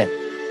 seconds silent.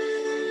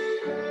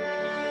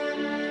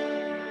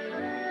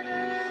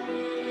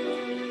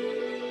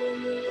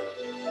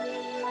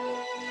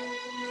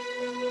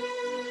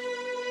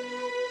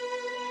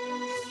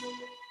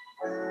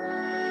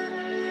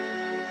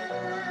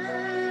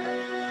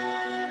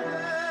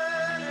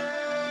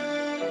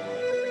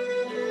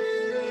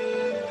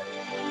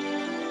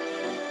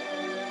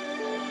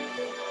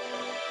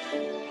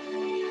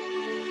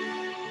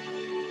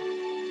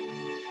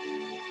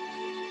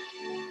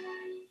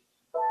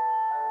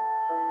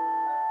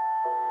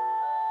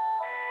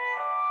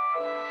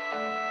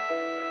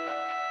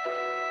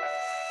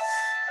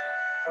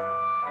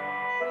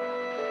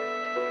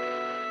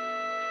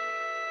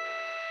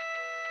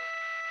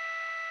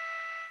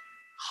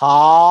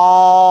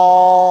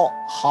 How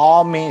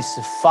means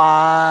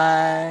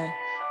fine,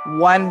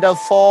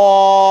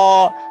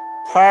 wonderful,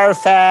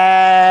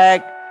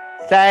 perfect.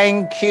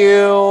 Thank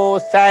you,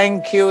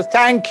 thank you,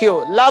 thank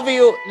you. Love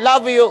you,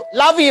 love you,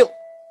 love you.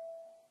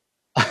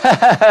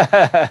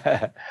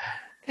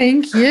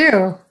 Thank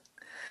you.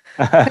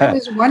 That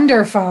was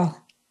wonderful.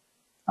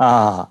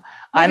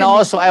 And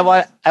also, I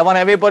want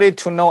everybody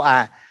to know,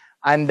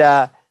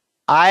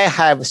 I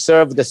have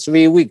served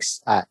 3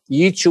 weeks,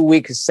 each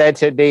week,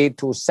 Saturday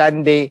to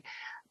Sunday,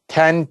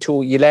 10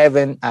 to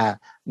 11,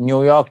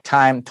 New York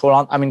time,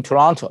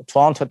 Toronto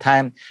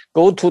time.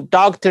 Go to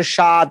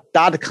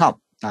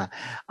drsha.com.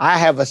 I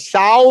have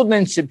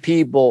thousands of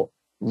people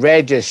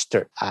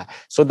registered.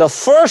 So the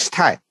first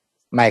time,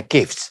 my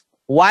gifts,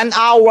 1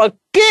 hour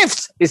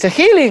gifts is a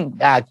healing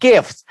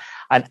gifts.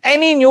 And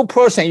any new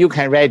person you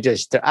can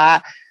register.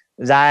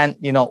 Then,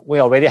 we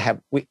already have,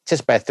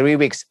 just by 3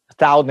 weeks,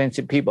 thousands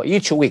of people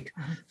each week.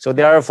 So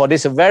therefore,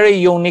 this is a very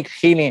unique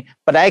healing.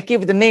 But I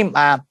give the name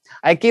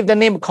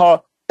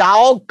called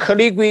Tao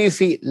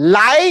Calligraphy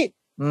Light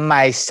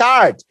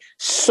Massage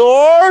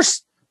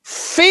Source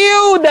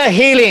Field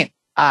Healing.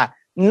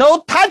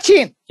 No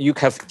touching. You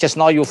can just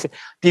now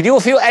did you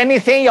feel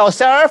anything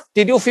yourself?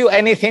 Did you feel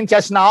anything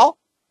just now?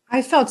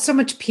 I felt so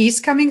much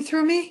peace coming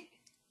through me.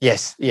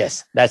 Yes,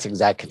 that's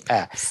exactly.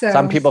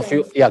 Some people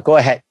feel, go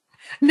ahead.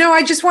 No,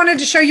 I just wanted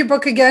to show your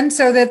book again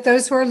so that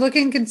those who are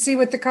looking can see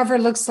what the cover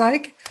looks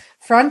like,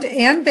 front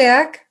and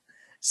back,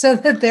 so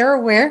that they're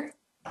aware.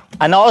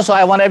 And also,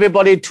 I want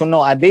everybody to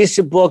know this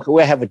book,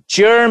 we have a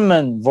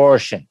German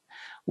version.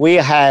 We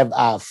have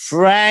a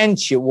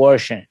French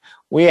version.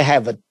 We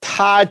have a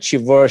Dutch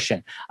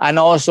version. And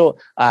also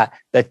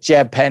the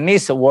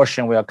Japanese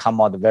version will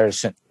come out very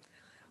soon.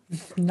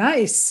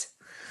 Nice.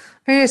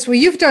 Very nice. Well,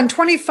 you've done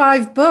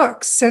 25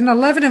 books and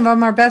 11 of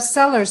them are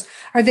bestsellers.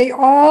 Are they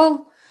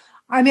all...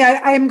 I mean,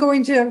 I'm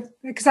going to,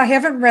 because I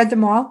haven't read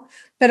them all,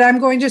 but I'm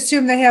going to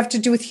assume they have to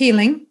do with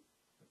healing.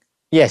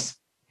 Yes.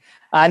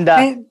 And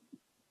go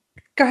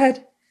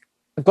ahead.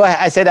 Go ahead.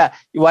 I said,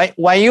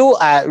 when you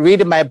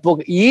read my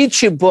book,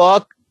 each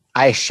book,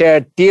 I share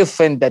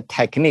different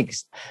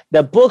techniques.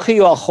 The book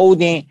you are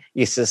holding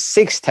is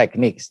 6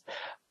 techniques.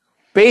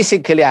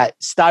 Basically, I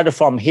start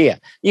from here.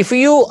 If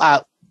you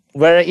are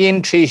very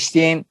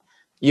interested,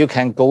 you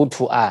can go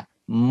to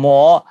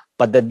more,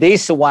 but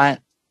this one,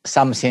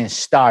 something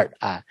start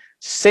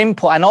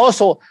simple. And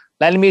also,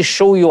 let me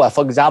show you,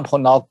 for example,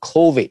 now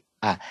COVID.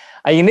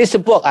 In this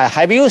book,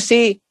 have you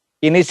seen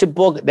in this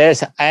book,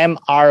 there's an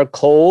MR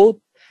code.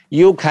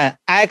 You can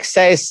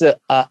access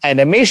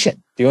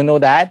animation. Do you know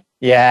that?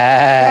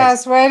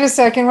 Yes. Wait a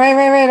second. Wait.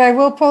 I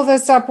will pull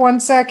this up 1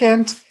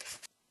 second.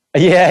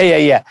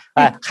 Yeah.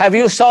 Have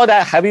you saw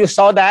that? Have you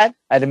saw that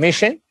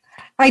animation?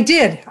 I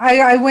did.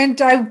 I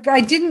went onto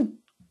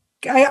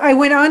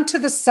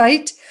the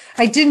site.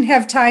 I didn't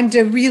have time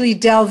to really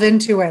delve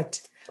into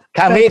it.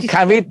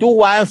 Can we do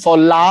one for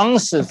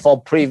lungs,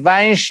 for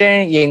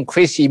prevention,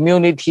 increase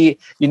immunity,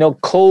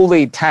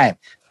 COVID time?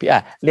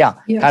 Liang,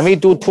 yes. Can we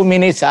do 2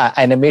 minutes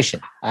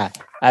animation?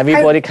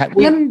 Everybody can.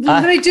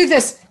 Let me do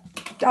this.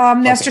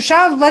 Master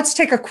Sha, let's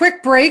take a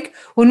quick break.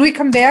 When we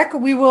come back,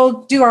 we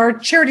will do our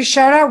charity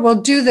shout out.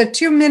 We'll do the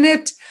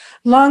 2-minute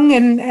lung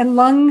and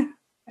lung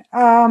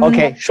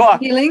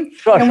healing,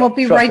 and we'll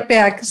be right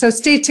back. So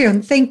stay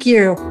tuned. Thank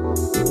you.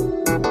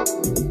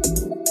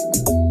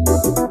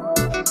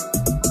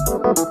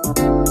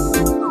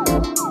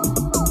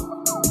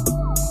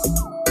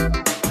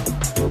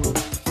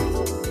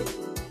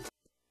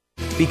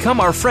 Become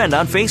our friend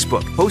on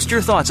Facebook. Post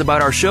your thoughts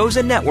about our shows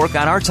and network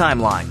on our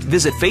timeline.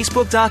 Visit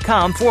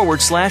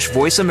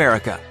facebook.com/Voice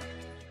America.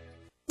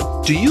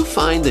 Do you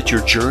find that your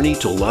journey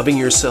to loving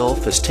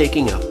yourself is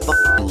taking a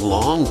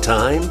long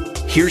time?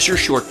 Here's your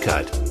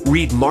shortcut.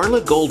 Read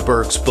Marla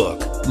Goldberg's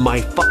book,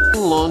 My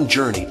Long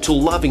Journey to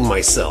Loving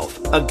Myself,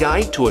 a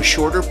guide to a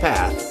shorter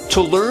path to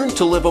learn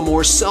to live a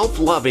more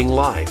self-loving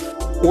life.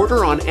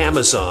 Order on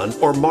Amazon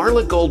or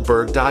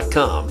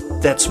marlagoldberg.com.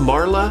 That's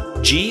Marla,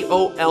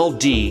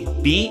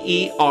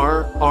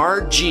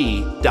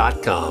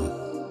 GOLDBERRG.com.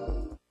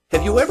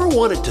 Have you ever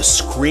wanted to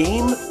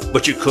scream,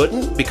 but you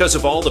couldn't because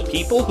of all the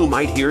people who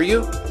might hear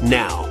you?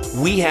 Now,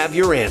 we have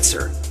your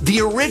answer.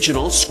 The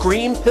original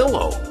Scream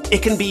Pillow.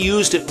 It can be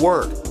used at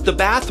work, the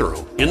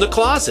bathroom, in the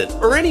closet,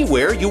 or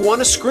anywhere you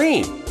want to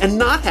scream and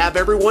not have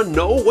everyone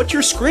know what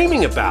you're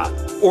screaming about.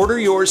 Order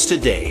yours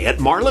today at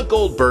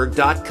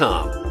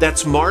marlagoldberg.com.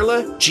 That's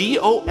Marla,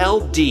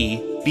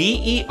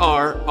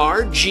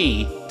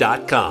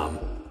 GOLDBERRG.com.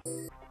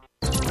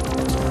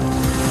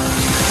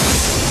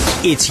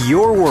 It's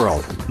your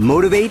world.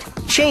 Motivate,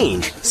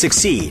 change,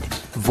 succeed.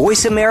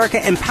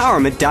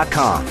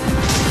 VoiceAmericaEmpowerment.com.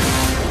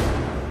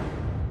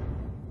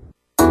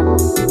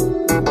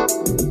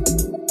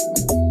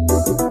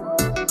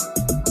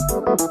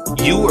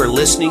 You are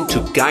listening to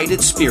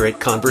Guided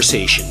Spirit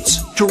Conversations.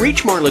 To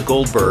reach Marla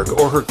Goldberg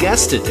or her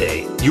guest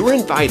today, you're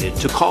invited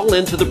to call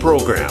into the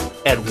program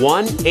at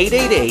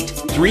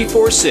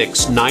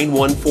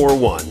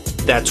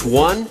 1-888-346-9141. That's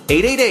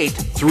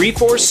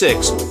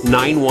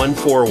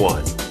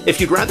 1-888-346-9141. If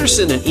you'd rather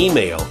send an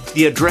email,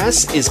 the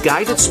address is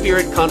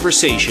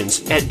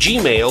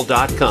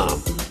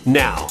guidedspiritconversations@gmail.com.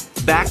 Now,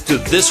 back to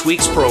this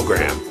week's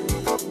program.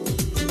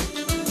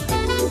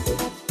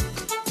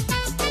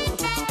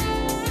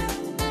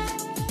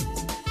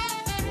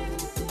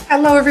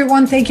 Hello,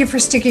 everyone. Thank you for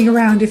sticking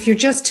around. If you're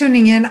just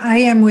tuning in, I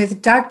am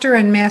with Dr.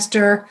 and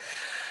Master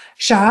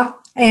Sha,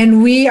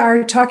 and we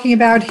are talking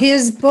about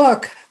his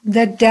book,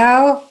 The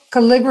Tao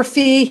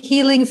Calligraphy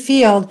Healing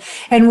Field.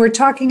 And we're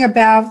talking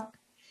about,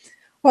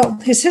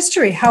 his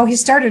history, how he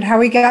started, how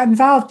he got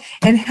involved,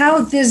 and how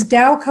this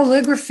Tao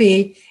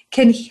calligraphy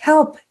can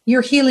help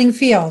your healing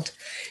field.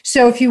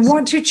 So if you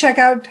want to check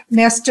out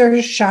Master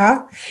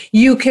Sha,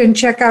 you can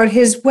check out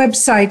his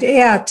website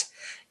at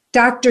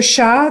Dr.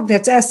 Sha,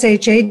 that's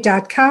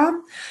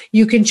SHA.com.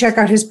 You can check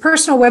out his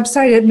personal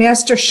website at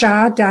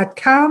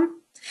mastersha.com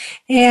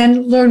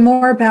and learn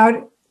more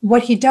about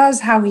what he does,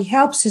 how he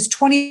helps, his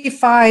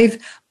 25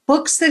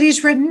 books that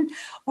he's written,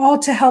 all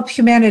to help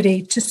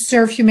humanity, to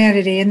serve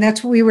humanity. And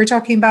that's what we were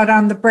talking about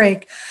on the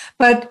break.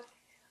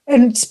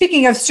 And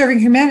speaking of serving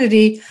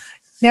humanity,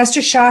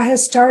 Master Sha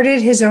has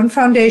started his own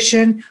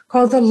foundation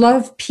called the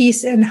Love,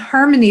 Peace, and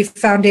Harmony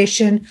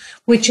Foundation,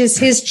 which is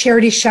his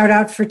charity shout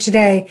out for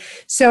today.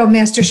 So,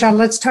 Master Sha,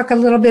 let's talk a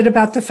little bit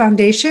about the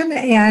foundation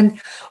and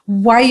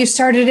why you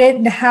started it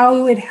and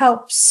how it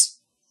helps.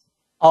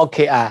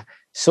 Okay.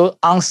 So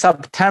on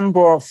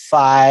September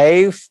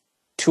 5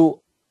 to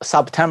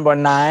September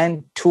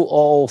 9,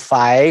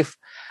 2005,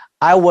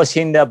 I was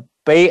in the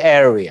Bay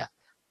Area.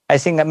 I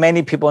think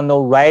many people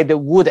know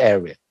Redwood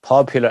area,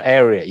 popular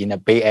area in the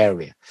Bay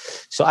Area.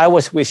 So I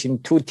was with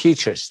two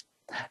teachers.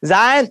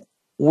 Then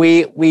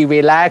we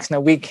relax on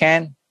the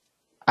weekend.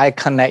 I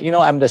connect,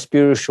 I'm the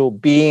spiritual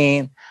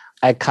being.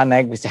 I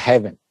connect with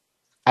heaven.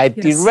 I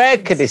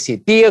directly say,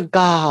 dear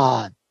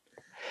God,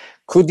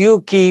 could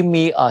you give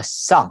me a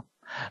son?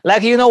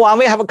 Like, when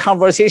we have a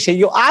conversation,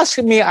 you ask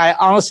me, I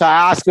answer,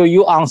 I ask you,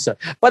 you answer.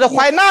 But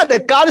why not?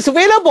 God is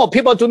available.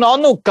 People do not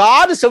know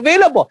God is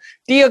available.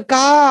 Dear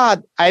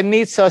God, I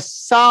need a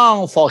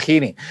song for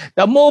healing.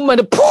 The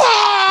moment,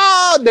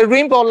 the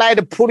rainbow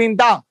light pulling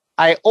down,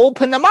 I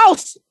open the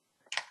mouth.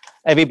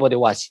 Everybody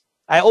watch.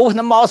 I open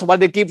the mouth. What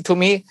they give to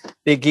me,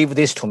 they give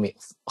this to me.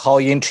 How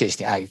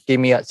interesting. Give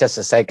me just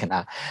a second.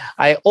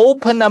 I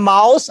open the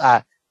mouth.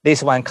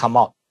 This one come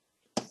out.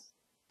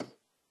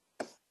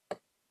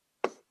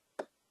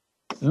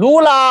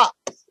 Lula,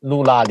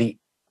 lula li.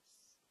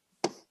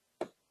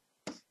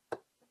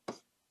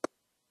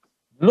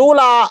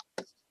 Lula,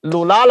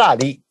 lula la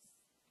li.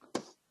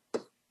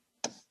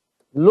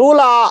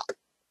 Lula,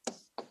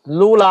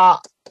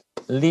 lula,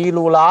 li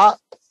lula.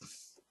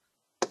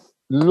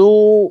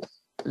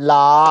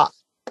 Lula,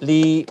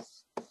 li,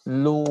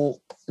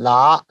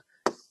 lula,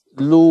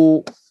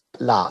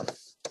 lula,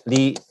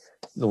 li,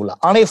 lula.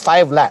 Only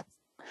 5 left.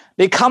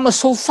 They come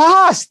so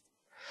fast.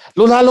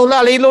 Lula,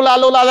 lula, li, lula,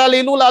 lula,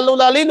 li, lula,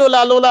 lula, li,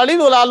 lula, lula, li,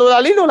 lula,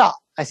 lula, li, lula.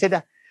 I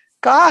said,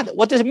 God,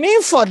 what does it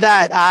mean for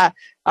that?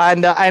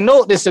 And I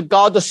know this is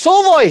God's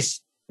soul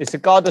voice. It's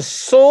God's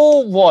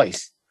soul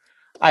voice.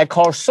 I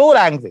call soul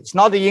language,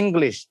 not the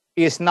English.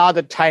 It's not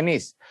the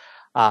Chinese.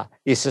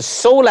 It's a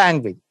soul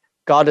language.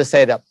 God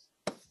said,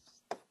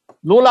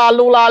 lula,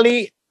 lula,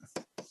 li,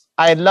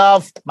 I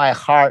love my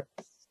heart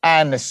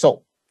and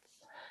soul.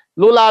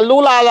 Lula,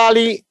 lula,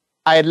 li,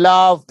 I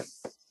love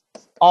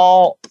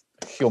all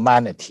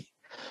humanity.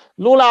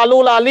 Lula,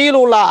 lula, li,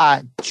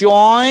 lula,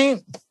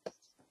 join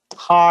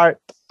heart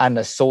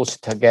and souls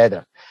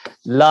together.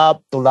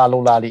 Love, lula,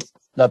 lula, li,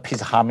 love,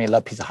 peace, harmony,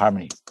 love, peace,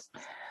 harmony.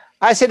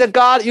 I said,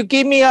 God, you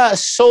give me a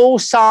soul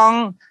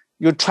song,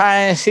 you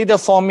translate it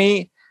for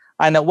me,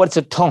 and what's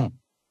the tone?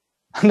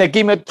 And they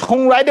give me a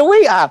tone right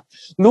away.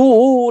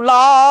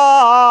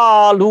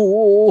 Lula,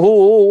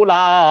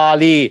 lula,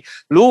 li,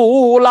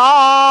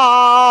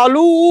 lula,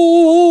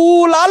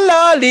 lula,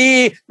 la,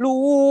 li,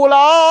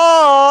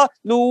 lula,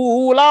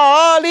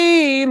 lula,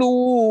 li,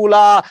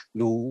 lula,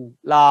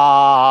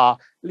 lula,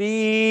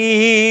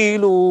 li,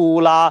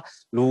 lula,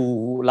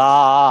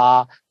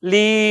 lula,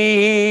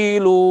 li,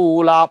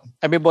 lula.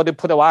 Everybody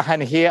put one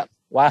hand here,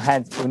 one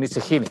hand you need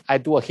healing. I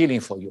do a healing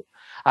for you.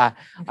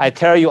 I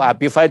tell you,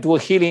 before I do a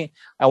healing,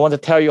 I want to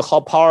tell you how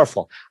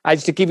powerful. I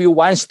just give you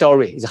one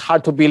story. It's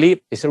hard to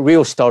believe. It's a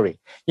real story.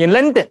 In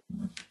London,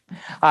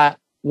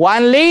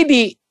 one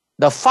lady,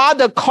 the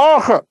father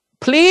called her,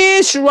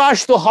 please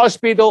rush to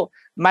hospital.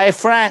 My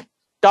friend,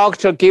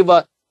 doctor gave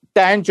a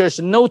dangerous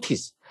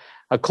notice,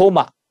 a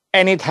coma,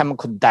 anytime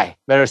could die,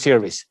 very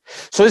serious.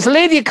 So this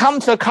lady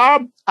comes to the car.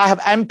 I have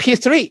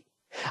MP3.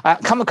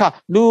 Come to the car,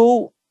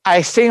 Lou.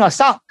 I sing a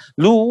song,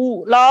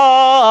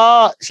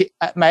 Lula.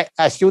 My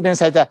student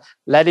said,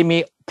 let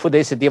me put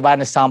this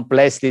divine song,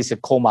 bless these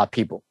coma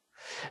people.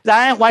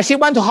 Then when she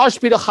went to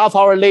hospital, half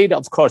hour later,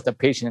 of course, the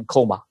patient in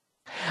coma.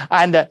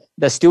 And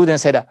the student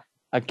said,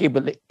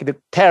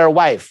 tell her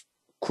wife,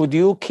 could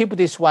you keep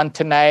this one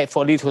tonight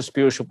for little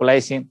spiritual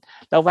blessing?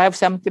 The wife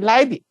said,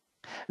 delighted.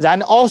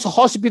 Then also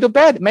hospital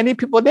bed, many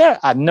people there,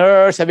 a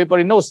nurse,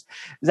 everybody knows.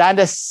 Then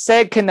the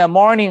second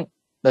morning,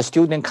 the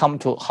student come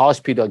to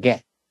hospital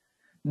again.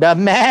 The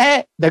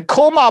man, the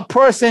coma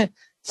person,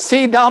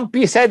 sit down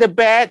beside the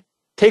bed,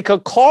 take a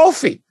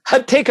coffee,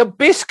 take a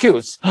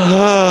biscuits,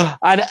 and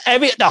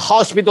the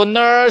hospital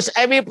nurse,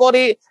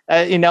 everybody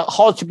in the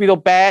hospital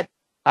bed.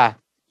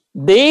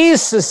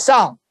 This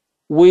song,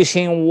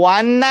 within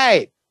one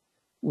night,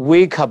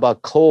 wake up a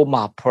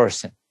coma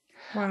person.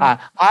 Wow.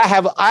 I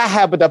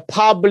have the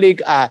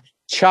public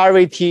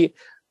charity.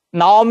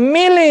 Now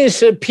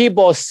millions of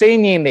people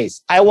singing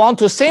this. I want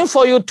to sing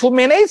for you 2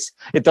 minutes.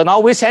 It does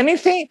not waste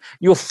anything.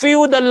 You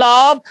feel the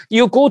love.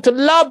 You go to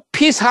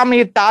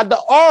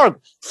lovepeaceharmony.org.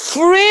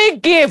 Free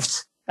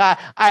gifts.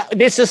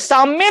 This is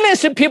some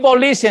millions of people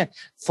listen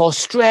for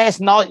stress.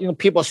 Now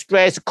people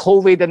stress,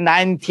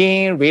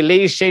 COVID-19,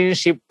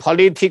 relationship,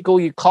 political,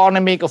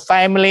 economic,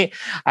 family,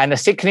 and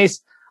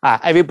sickness.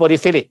 Everybody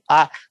feel it.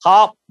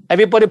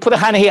 Everybody put a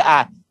hand here.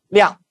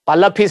 Yeah. But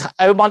love, peace.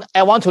 I want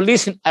to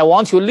listen. I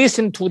want you to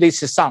listen to this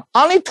song.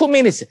 Only 2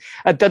 minutes.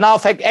 It does not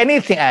affect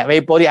anything.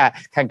 Everybody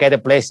can get a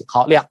blessing.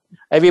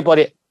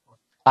 Everybody.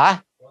 I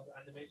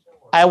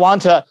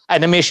want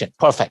animation.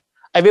 Perfect.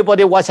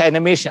 Everybody watch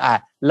animation.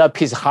 I love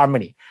peace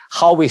harmony.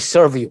 How we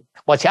serve you.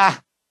 Watch.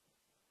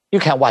 You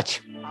can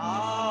watch.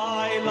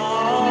 I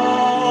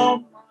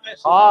love my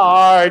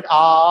heart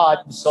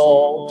and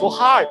soul. To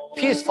heart.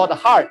 Peace for the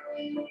heart.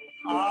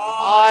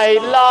 I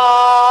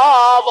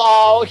love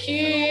all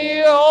humanity.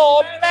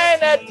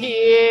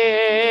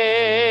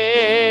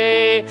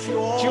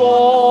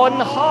 Join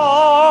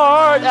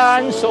heart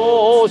and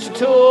souls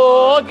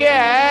together.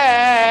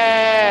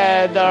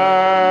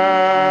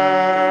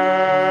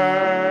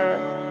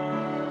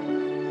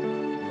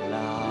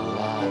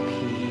 Love,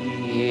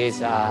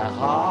 peace, and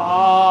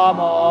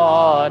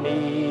harmony.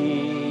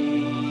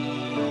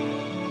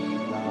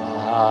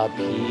 Love,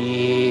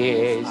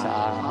 peace,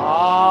 and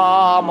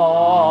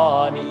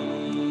harmony.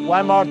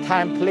 One more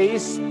time,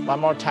 please. One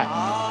more time.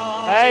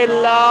 I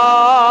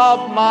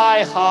love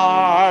my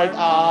heart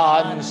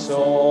and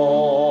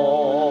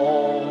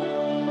soul.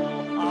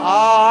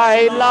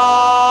 I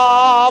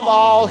love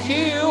all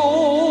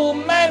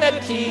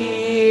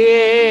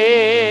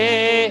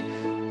humanity.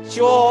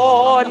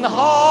 Join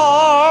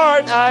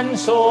heart and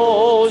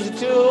souls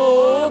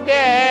together.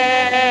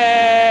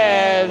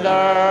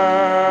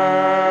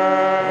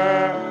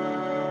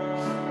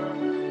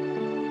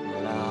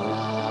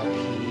 Love,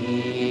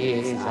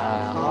 peace,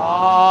 and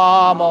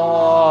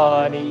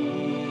harmony.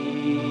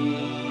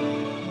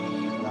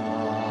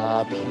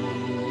 Love,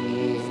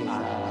 peace, and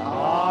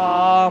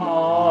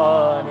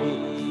harmony.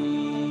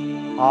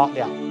 Oh,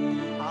 yeah.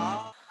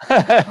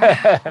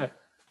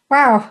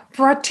 Wow,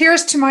 brought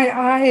tears to my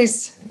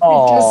eyes.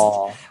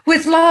 Oh.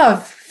 With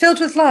love, filled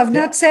with love,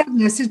 not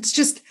sadness.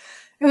 It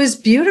was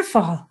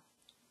beautiful.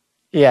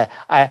 Yeah,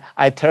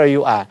 I tell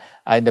you,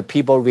 the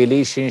people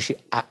relationship,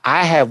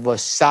 I have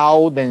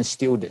 1,000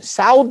 students,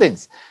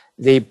 thousands.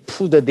 They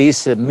put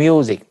this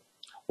music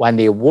when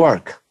they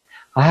work.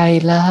 I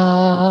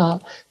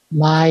love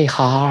my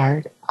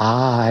heart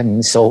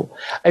and soul.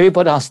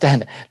 Everybody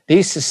understand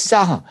this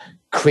song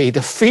create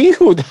a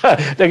field.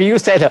 Like you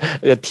said,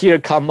 the tear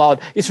come out.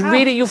 It's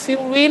really, you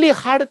feel really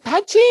heart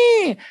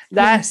touching.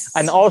 Yes.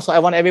 And also I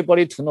want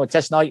everybody to know,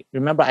 just now,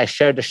 remember I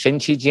shared the Shen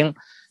Qi Jing.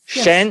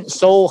 Shen,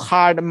 soul,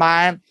 heart,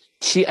 mind,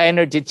 Qi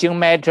energy, Jing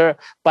matter.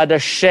 But the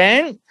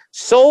Shen,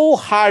 soul,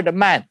 heart,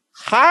 mind.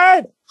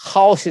 Heart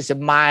houses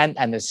mind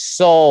and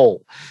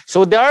soul.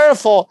 So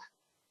therefore,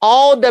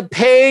 all the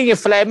pain,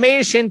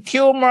 inflammation,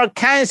 tumor,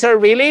 cancer,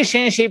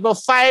 relationship,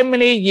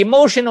 family,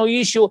 emotional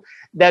issue,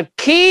 the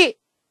key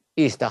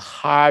is the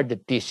heart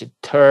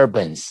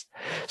disturbance.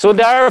 So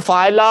therefore,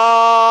 I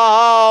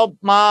love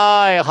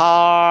my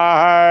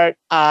heart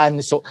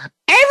and soul.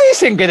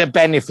 Everything get a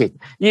benefit.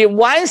 In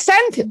one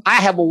sentence, I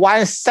have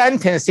one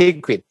sentence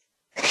secret.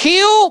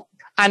 Heal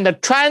and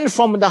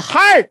transform the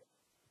heart.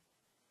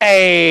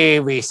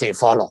 Everything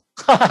follow.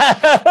 That's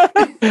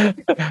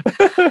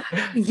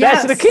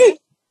the key.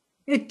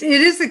 It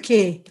is the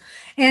key.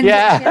 And,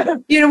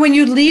 when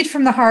you lead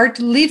from the heart,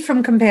 lead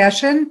from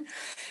compassion,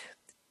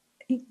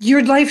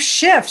 your life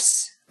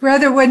shifts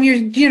rather than when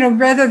you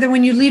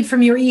lead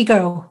from your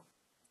ego.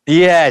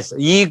 Yes,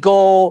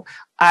 ego,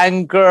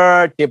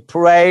 anger,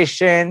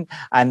 depression,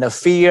 and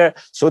fear.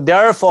 So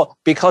therefore,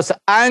 because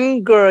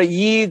anger,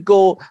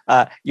 ego,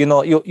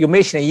 you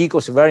mentioned ego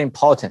is very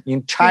important.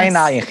 In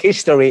China, in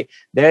history,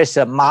 there's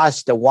a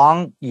master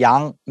Wang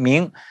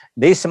Yangming.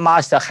 This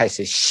master has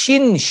a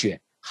心学,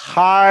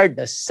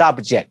 hard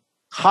subject,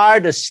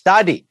 hard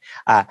study.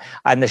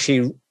 And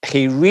he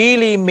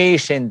really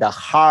mentioned the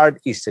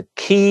heart is the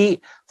key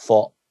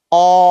for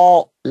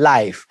all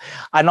life.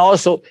 And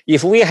also,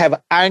 if we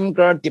have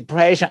anger,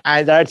 depression,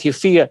 anxiety,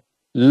 fear,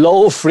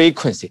 low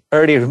frequency,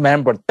 early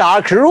remember,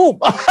 dark room.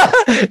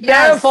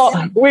 Therefore,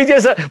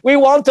 we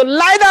want to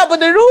light up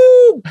the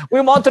room.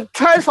 We want to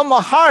transform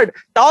our heart.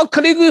 Dark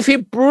calligraphy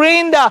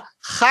bring the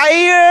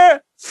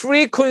higher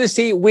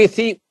frequency with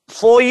it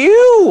for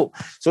you.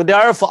 So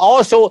therefore,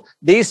 also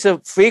this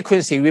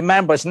frequency,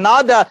 remember, it's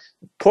not a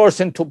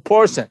person to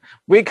person.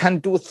 We can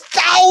do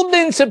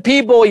thousands of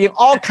people in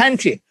all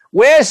countries.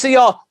 Where's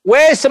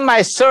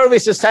my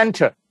service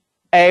center?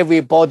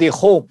 Everybody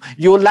home.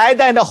 You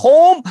light at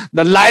home,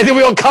 the light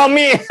will come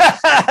in.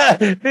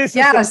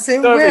 Yes,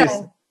 it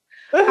will.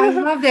 I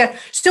love that.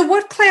 So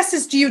what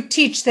classes do you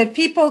teach that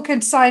people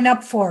can sign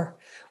up for?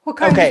 What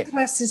kind of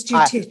classes do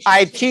you teach?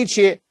 I teach,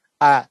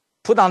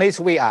 put on this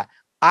way,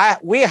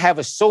 we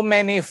have so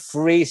many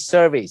free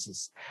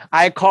services.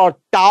 I call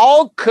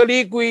Dao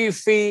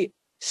calligraphy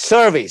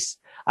service.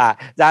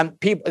 Then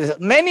people,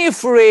 many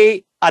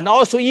free, and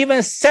also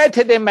even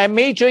Saturday, my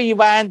major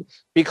event,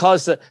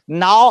 because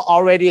now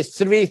already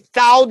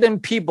 3,000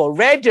 people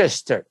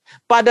registered.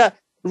 But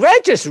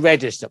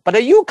register.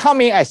 But you come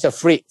in as a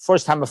free,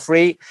 first time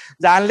free.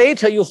 Then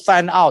later you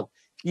find out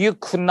you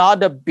could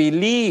not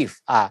believe,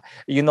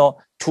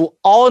 to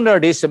honor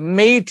this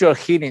major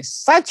healing,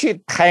 such a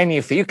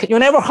tiny fee. You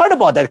never heard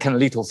about that kind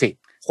of little fee.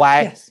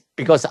 Why? Yes.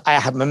 Because I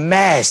have a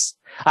mass.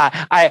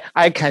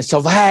 I can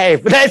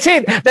survive. That's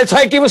it. That's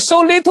why I give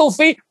so little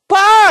fee.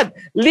 But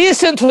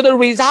listen to the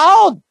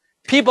result.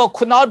 People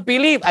could not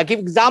believe. I give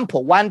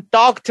example. One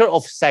doctor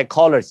of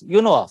psychology,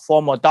 a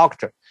former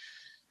doctor,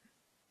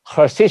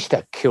 her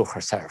sister killed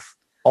herself.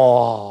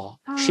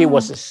 She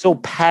was so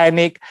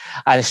panicked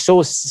and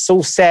so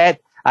sad,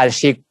 and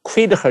she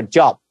quit her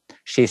job.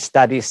 She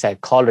studied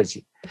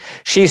psychology.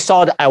 She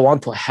thought, I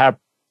want to help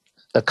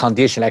the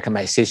condition like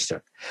my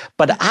sister.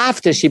 But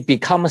after she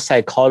becomes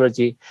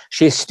psychology,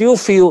 she still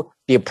feel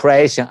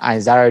depression,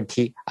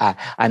 anxiety,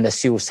 and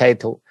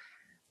suicidal.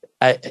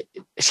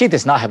 She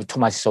does not have too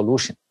much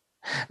solution.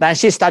 Then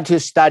she started to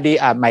study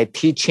my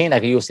teaching,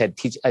 like you said,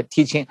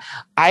 teaching.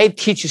 I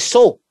teach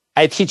soul.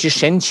 I teach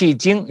Shen Qi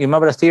Jing.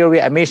 Remember the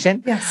theory I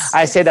mentioned? Yes.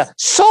 I said,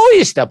 soul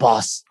is the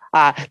boss.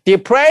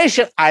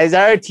 Depression,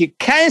 anxiety,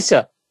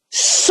 cancer,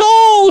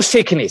 soul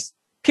sickness.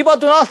 People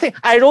do not think.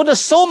 I wrote the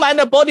soul, mind,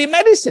 and body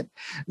medicine.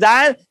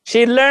 Then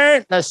she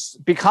learned,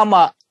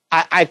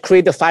 I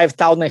created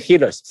 5,000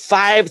 healers,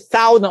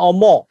 5,000 or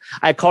more.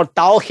 I call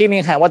Dao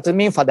healing hand. What does it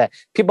mean for that?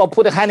 People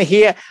put a hand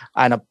here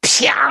and I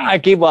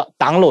give a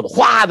download.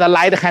 The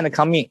light hand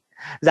come in.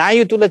 Then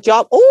you do the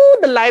job.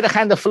 The light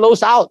hand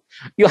flows out.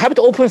 You have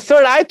to open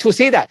third eye to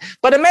see that.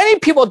 But many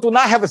people do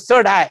not have a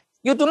third eye.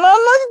 You do not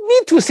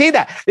need to see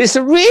that. It's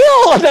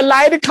real. The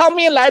light come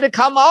in, light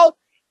come out.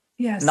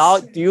 Yes. Now,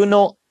 do you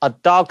know a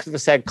doctor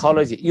of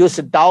psychology use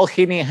Dao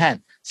healing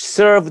hand,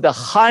 served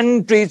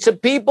hundreds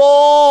of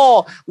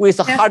people with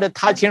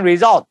heart-touching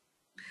result?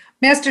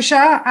 Master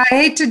Sha, I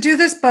hate to do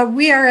this, but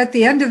we are at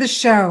the end of the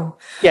show.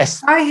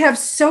 Yes. I have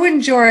so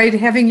enjoyed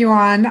having you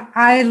on.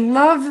 I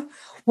love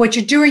what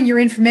you're doing, your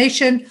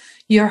information,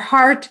 your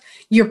heart,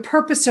 your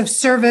purpose of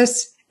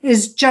service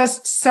is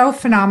just so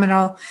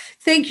phenomenal.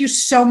 Thank you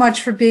so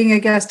much for being a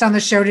guest on the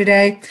show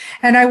today.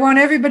 And I want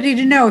everybody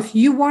to know, if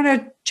you want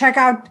to check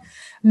out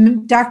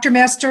Dr.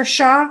 Master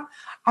Sha,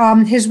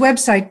 his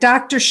website,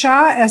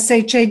 drsha.com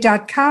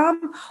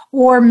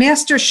or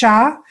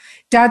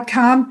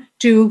mastersha.com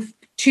to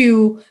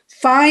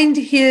find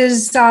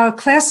his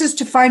classes,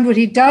 to find what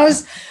he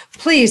does.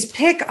 Please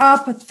pick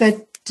up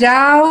the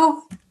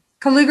Tao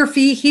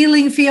Calligraphy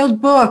Healing Field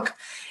book.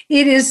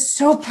 It is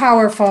so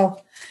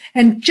powerful.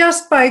 And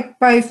just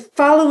by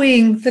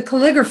following the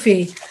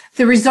calligraphy,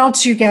 the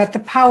results you get, the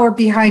power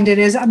behind it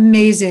is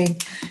amazing.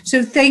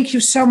 So thank you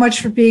so much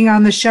for being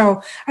on the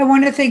show. I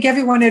want to thank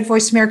everyone at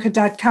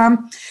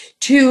voiceamerica.com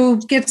who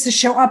gets the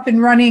show up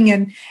and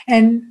running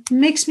and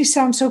makes me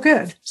sound so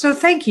good. So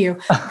thank you.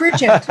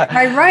 Bridget,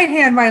 my right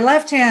hand, my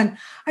left hand,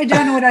 I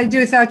don't know what I'd do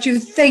without you.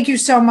 Thank you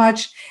so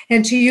much.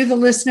 And to you, the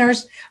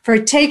listeners, for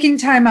taking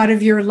time out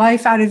of your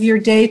life, out of your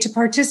day to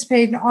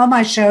participate in all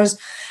my shows.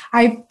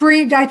 I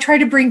try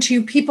to bring to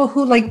you people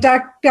who, like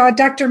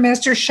Dr.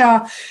 Master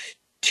Sha,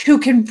 who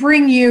can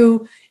bring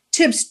you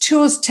tips,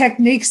 tools,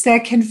 techniques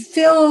that can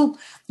fill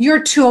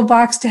your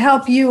toolbox to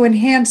help you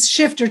enhance,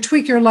 shift, or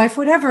tweak your life,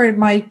 whatever it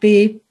might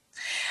be.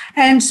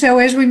 And so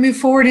as we move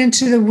forward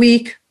into the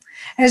week,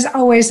 as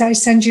always, I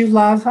send you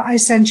love, I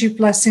send you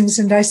blessings,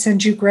 and I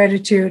send you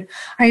gratitude.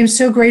 I am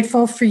so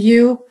grateful for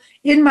you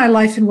in my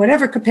life in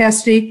whatever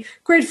capacity,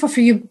 grateful for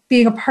you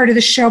being a part of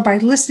the show by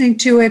listening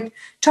to it,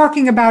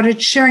 talking about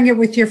it, sharing it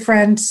with your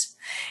friends.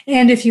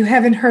 And if you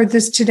haven't heard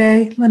this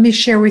today, let me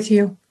share with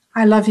you.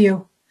 I love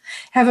you.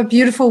 Have a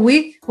beautiful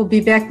week. We'll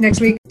be back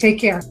next week. Take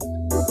care.